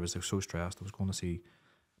background. I was so stressed. I was going to see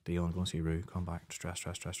Dion, going to see Rue, come back, stress,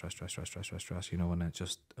 you know, and it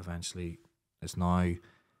just eventually, it's now,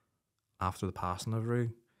 after the passing of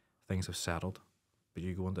Rue, things have settled, but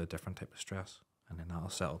you go into a different type of stress, and then that'll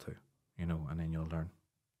settle too, you know, and then you'll learn.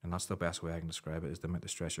 And that's the best way I can describe it, is the amount of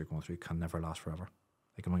stress you're going through can never last forever.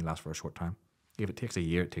 It can only last for a short time. If it takes a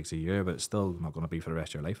year, it takes a year, but it's still not going to be for the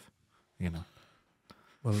rest of your life, you know.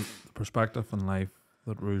 Well, the perspective in life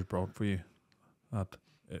that Rue's brought for you, that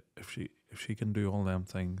if she can do all them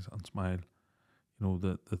things and smile, you know,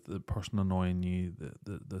 the person annoying you,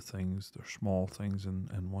 the things, the small things in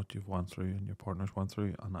what you've went through and your partner's went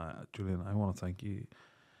through, and Julian, I want to thank you.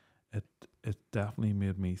 It definitely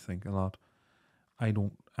made me think a lot. I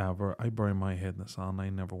bury my head in the sand. I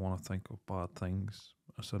never want to think of bad things.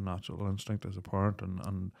 It's a natural instinct as a parent,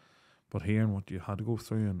 but hearing what you had to go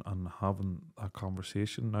through and having that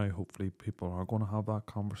conversation now, hopefully people are going to have that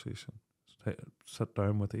conversation. Sit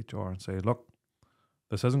down with each other and say, look,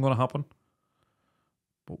 this isn't going to happen,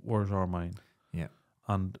 but where's our mind? Yeah.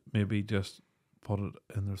 And maybe just put it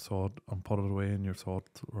in their thought and put it away in your thought,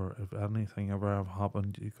 or if anything ever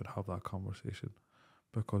happened, you could have that conversation,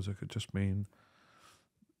 because it could just mean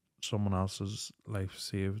someone else's life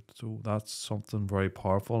saved. So that's something very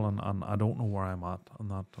powerful, and I don't know where I'm at on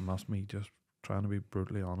that, and that's me just trying to be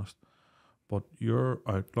brutally honest. But your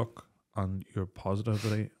outlook and your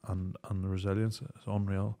positivity and the resilience is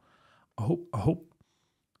unreal. I hope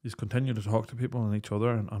you continue to talk to people and each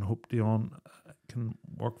other, and hope Dion can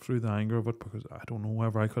work through the anger of it, because I don't know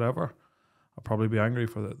whether I could ever. I'll probably be angry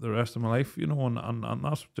for the rest of my life, you know, and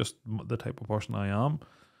that's just the type of person I am.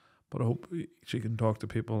 But I hope she can talk to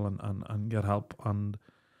people and get help. And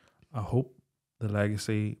I hope the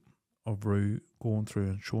legacy of Rue going through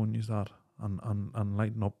and showing you that and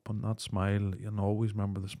lighten up and that smile, and always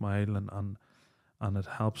remember the smile, and it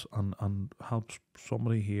helps and helps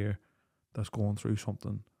somebody here that's going through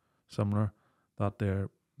something similar,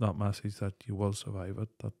 that message that you will survive it,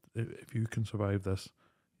 that if you can survive this,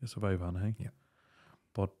 you survive anything. Yeah.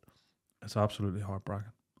 But it's absolutely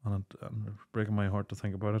heartbreaking. And it's breaking my heart to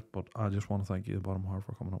think about it, but I just want to thank you, the bottom heart,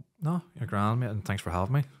 for coming up. No, you're grand, mate, and thanks for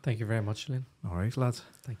having me. Thank you very much, Julian. All right, lads.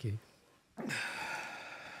 Thank you.